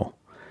Israel.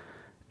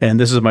 And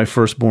this is my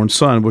firstborn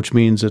son, which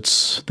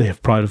means they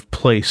have pride of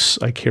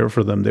place. I care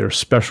for them. They're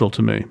special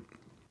to me.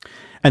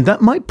 And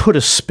that might put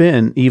a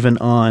spin even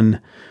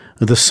on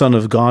the Son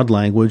of God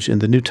language in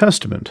the New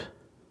Testament.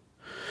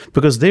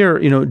 Because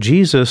there, you know,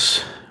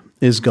 Jesus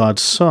is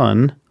God's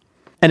son.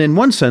 And in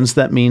one sense,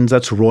 that means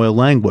that's royal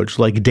language.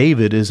 Like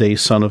David is a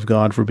son of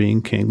God for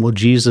being king. Well,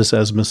 Jesus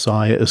as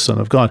Messiah is son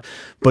of God.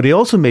 But he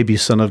also may be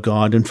son of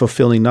God in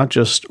fulfilling not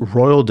just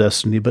royal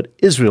destiny, but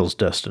Israel's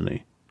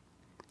destiny.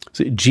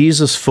 See,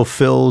 Jesus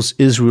fulfills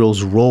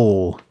Israel's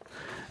role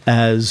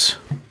as,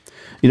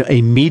 you know,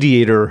 a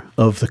mediator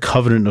of the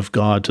covenant of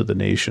God to the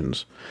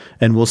nations.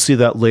 And we'll see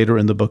that later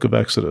in the book of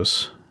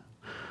Exodus.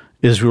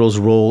 Israel's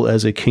role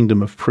as a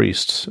kingdom of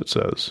priests, it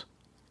says.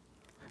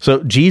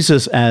 So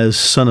Jesus as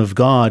Son of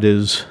God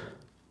is,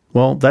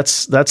 well,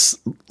 that's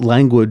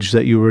language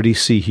that you already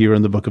see here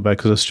in the book of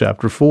Exodus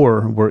chapter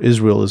 4, where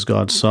Israel is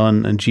God's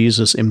son and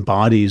Jesus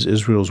embodies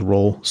Israel's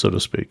role, so to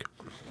speak.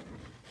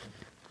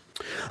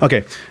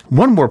 Okay,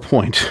 one more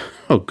point.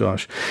 Oh,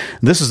 gosh.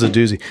 This is a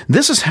doozy.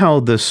 This is how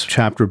this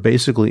chapter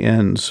basically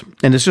ends,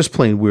 and it's just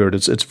plain weird.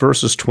 It's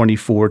verses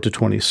 24 to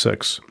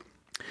 26.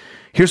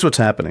 Here's what's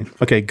happening.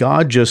 Okay,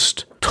 God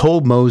just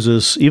told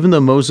Moses, even though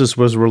Moses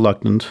was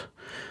reluctant,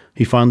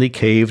 he finally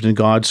caved, and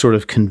God sort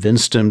of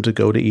convinced him to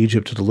go to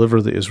Egypt to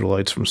deliver the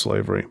Israelites from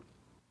slavery.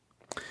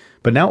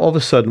 But now all of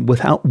a sudden,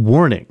 without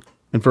warning,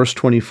 in verse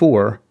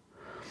 24,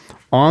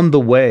 on the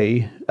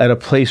way at a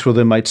place where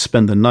they might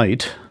spend the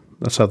night,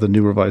 that's how the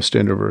New Revised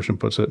Standard Version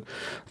puts it,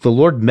 the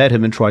Lord met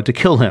him and tried to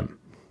kill him.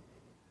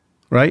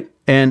 Right?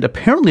 And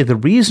apparently the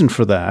reason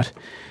for that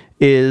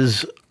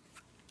is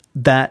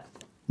that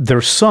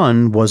their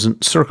son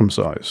wasn't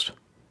circumcised.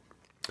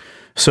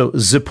 So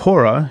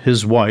Zipporah,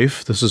 his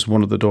wife, this is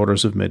one of the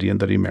daughters of Midian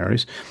that he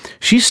marries,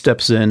 she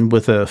steps in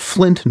with a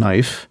flint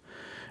knife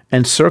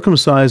and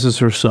circumcises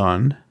her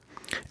son,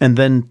 and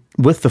then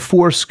with the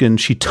foreskin,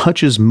 she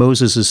touches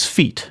Moses'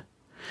 feet,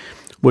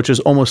 which is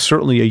almost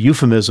certainly a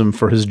euphemism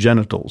for his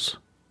genitals.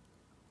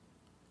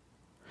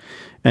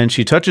 And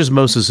she touches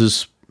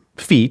Moses'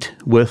 feet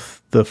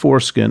with the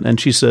foreskin, and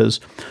she says,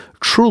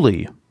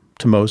 "Truly,"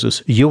 to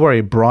Moses, "you are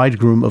a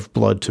bridegroom of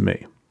blood to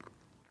me."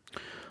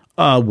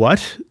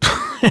 What?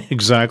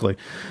 Exactly.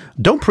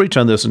 Don't preach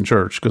on this in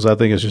church, because I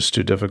think it's just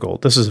too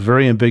difficult. This is a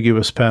very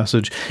ambiguous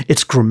passage.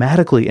 It's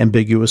grammatically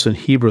ambiguous in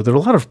Hebrew. There are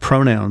a lot of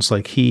pronouns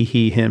like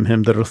he,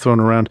 him, that are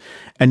thrown around,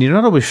 and you're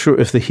not always sure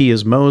if the he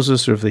is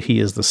Moses or if the he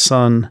is the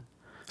son.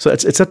 So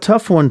it's a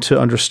tough one to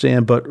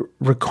understand, but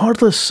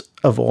regardless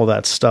of all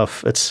that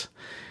stuff,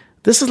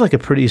 this is like a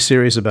pretty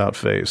serious about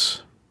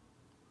face.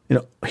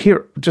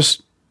 Here,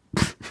 just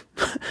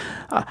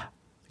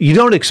you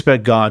don't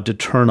expect God to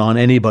turn on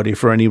anybody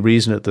for any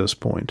reason at this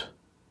point.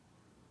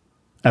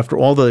 After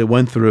all that they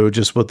went through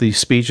just with these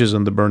speeches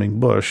in the burning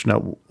bush,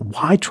 now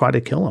why try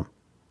to kill him?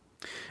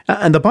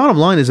 And the bottom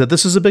line is that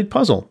this is a big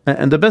puzzle.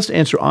 And the best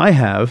answer I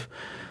have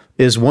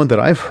is one that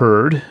I've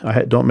heard,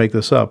 don't make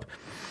this up,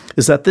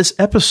 is that this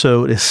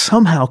episode is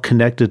somehow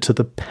connected to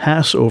the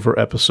Passover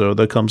episode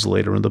that comes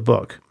later in the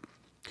book.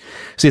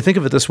 See, think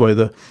of it this way,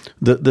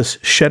 this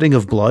shedding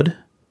of blood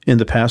in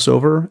the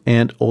Passover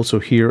and also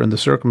here in the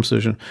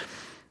circumcision,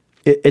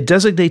 it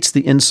designates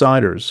the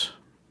insiders.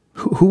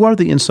 Who are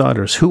the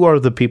insiders? Who are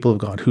the people of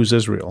God? Who's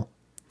Israel?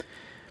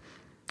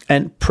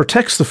 And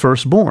protects the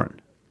firstborn.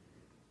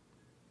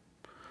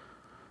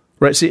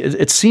 Right? See,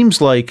 it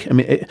seems like,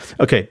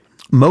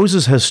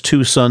 Moses has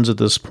two sons at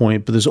this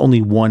point, but there's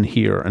only one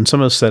here. And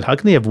some have said, how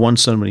can he have one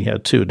son when he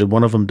had two? Did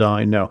one of them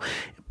die? No.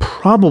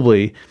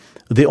 Probably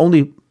the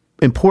only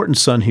important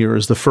son here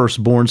is the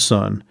firstborn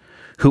son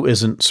who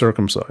isn't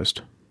circumcised.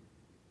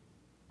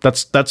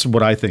 That's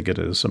what I think it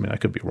is. I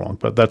could be wrong,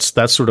 but that's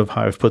sort of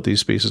how I've put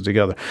these pieces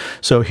together.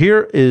 So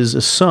here is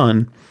a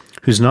son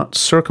who's not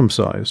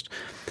circumcised.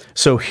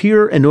 So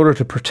here, in order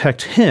to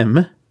protect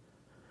him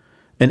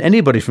and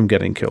anybody from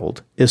getting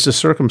killed, is to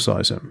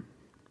circumcise him.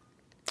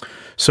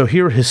 So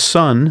here his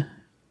son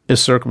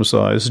is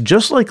circumcised,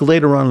 just like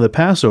later on in the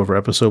Passover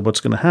episode,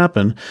 what's going to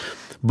happen,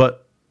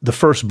 but the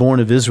firstborn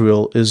of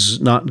Israel is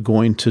not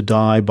going to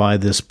die by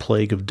this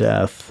plague of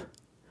death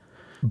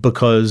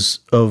because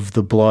of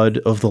the blood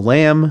of the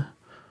lamb,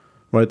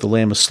 right? The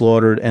lamb is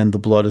slaughtered and the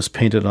blood is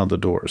painted on the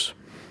doors.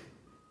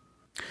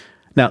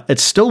 Now,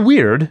 it's still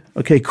weird.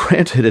 Okay,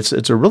 granted,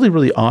 it's a really,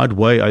 really odd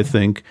way, I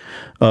think,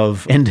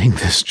 of ending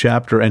this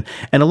chapter. And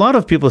a lot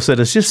of people said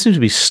it just seems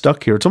to be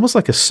stuck here. It's almost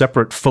like a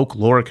separate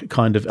folkloric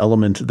kind of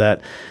element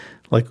that,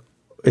 like,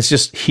 it's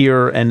just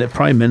here, and it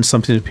probably meant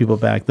something to people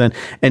back then.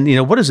 And,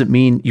 what does it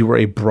mean, you were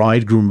a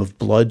bridegroom of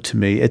blood to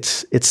me?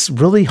 It's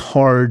really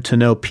hard to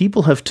know.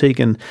 People have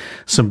taken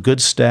some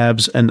good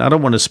stabs, and I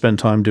don't want to spend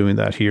time doing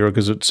that here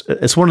because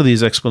it's one of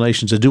these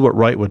explanations. To do it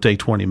right would take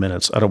 20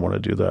 minutes. I don't want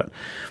to do that.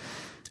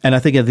 And I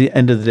think at the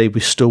end of the day, we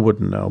still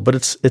wouldn't know. But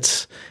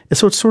it's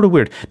sort of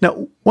weird.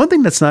 Now, one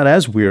thing that's not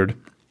as weird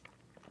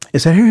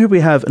is that here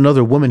we have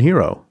another woman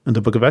hero in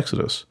the book of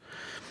Exodus.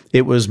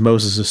 It was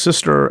Moses'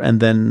 sister and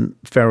then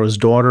Pharaoh's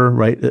daughter,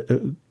 right,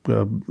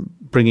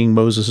 bringing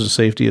Moses to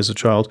safety as a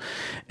child.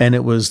 And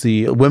it was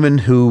the women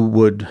who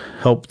would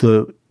help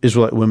the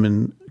Israelite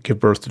women give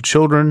birth to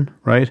children,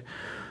 right?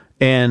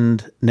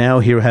 And now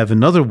here we have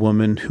another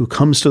woman who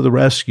comes to the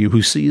rescue,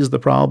 who sees the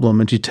problem,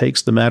 and she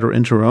takes the matter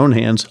into her own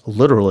hands,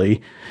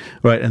 literally,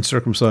 right, and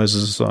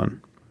circumcises a son.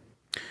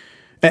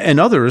 And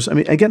others,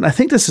 again, I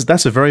think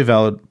that's a very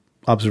valid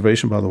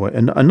observation, by the way.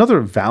 And another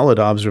valid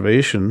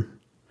observation,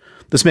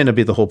 this may not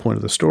be the whole point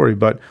of the story,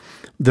 but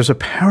there's a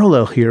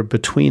parallel here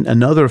between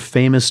another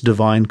famous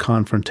divine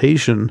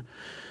confrontation,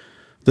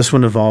 this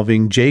one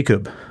involving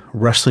Jacob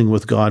wrestling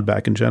with God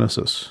back in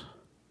Genesis.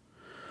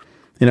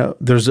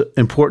 There's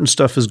important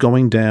stuff is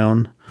going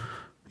down.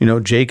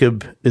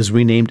 Jacob is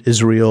renamed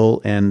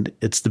Israel, and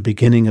it's the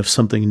beginning of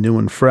something new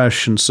and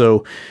fresh. And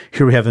so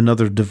here we have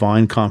another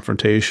divine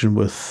confrontation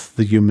with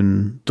the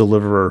human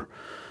deliverer,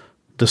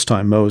 this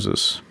time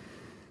Moses.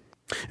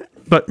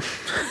 But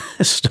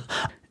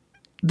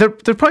there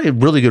are probably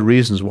really good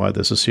reasons why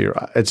this is here.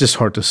 It's just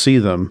hard to see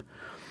them.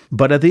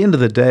 But at the end of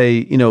the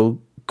day,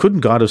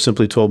 couldn't God have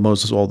simply told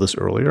Moses all this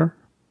earlier?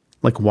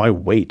 Like, why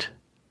wait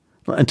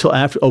until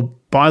after? Oh,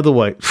 by the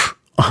way,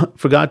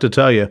 forgot to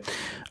tell you,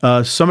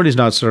 somebody's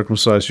not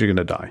circumcised, you're going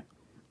to die.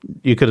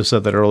 You could have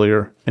said that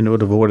earlier, and it would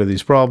have avoided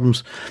these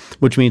problems,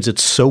 which means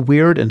it's so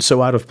weird and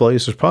so out of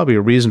place. There's probably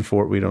a reason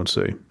for it we don't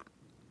see.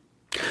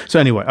 So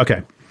anyway,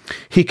 okay.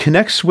 He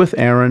connects with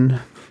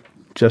Aaron,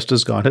 just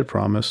as God had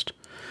promised.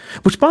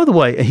 Which, by the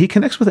way, he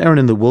connects with Aaron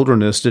in the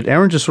wilderness. Did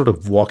Aaron just sort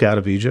of walk out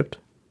of Egypt?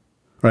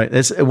 Right?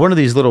 It's one of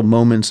these little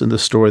moments in the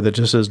story that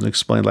just isn't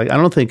explained. Like, I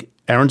don't think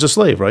Aaron's a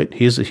slave, right?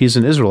 He's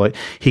an Israelite.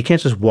 He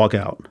can't just walk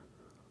out.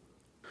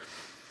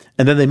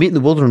 And then they meet in the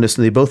wilderness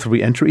and they both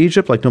re-enter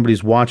Egypt like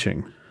nobody's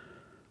watching.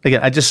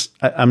 Again,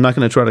 I'm not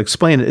going to try to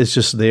explain it. It's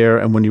just there.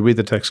 And when you read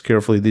the text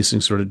carefully, these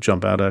things sort of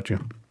jump out at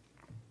you.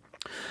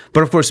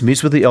 But of course, he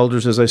meets with the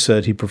elders, as I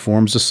said. He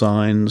performs the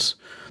signs.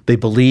 They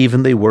believe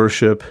and they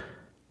worship.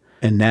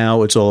 And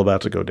now it's all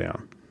about to go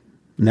down.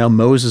 Now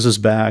Moses is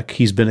back.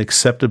 He's been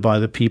accepted by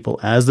the people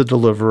as the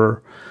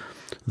deliverer.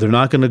 They're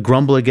not going to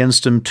grumble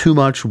against him too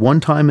much one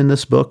time in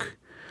this book.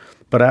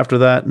 But after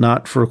that,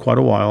 not for quite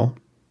a while.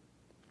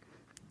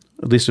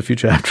 At least a few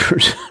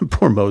chapters.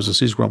 Poor Moses,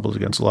 he's grumbled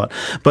against a lot.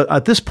 But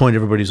at this point,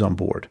 everybody's on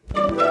board.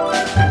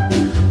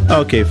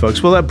 Okay,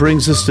 folks. Well, that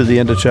brings us to the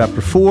end of Chapter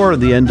 4,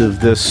 the end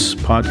of this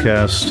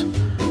podcast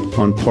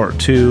on Part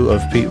 2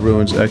 of Pete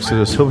Ruin's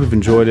Exodus. Hope you've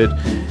enjoyed it.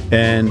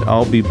 And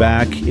I'll be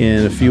back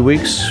in a few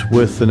weeks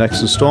with the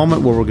next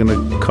installment where we're going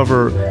to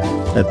cover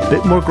a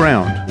bit more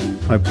ground.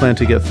 I plan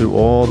to get through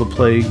all the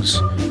plagues,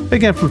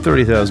 again, from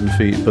 30,000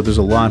 feet, but there's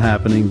a lot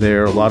happening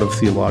there, a lot of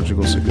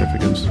theological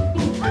significance.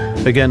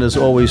 Again, as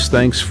always,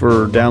 thanks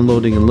for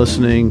downloading and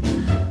listening.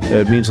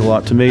 It means a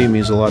lot to me. It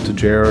means a lot to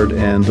Jared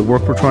and the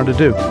work we're trying to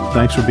do.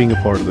 Thanks for being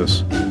a part of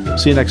this.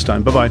 See you next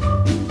time.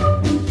 Bye-bye.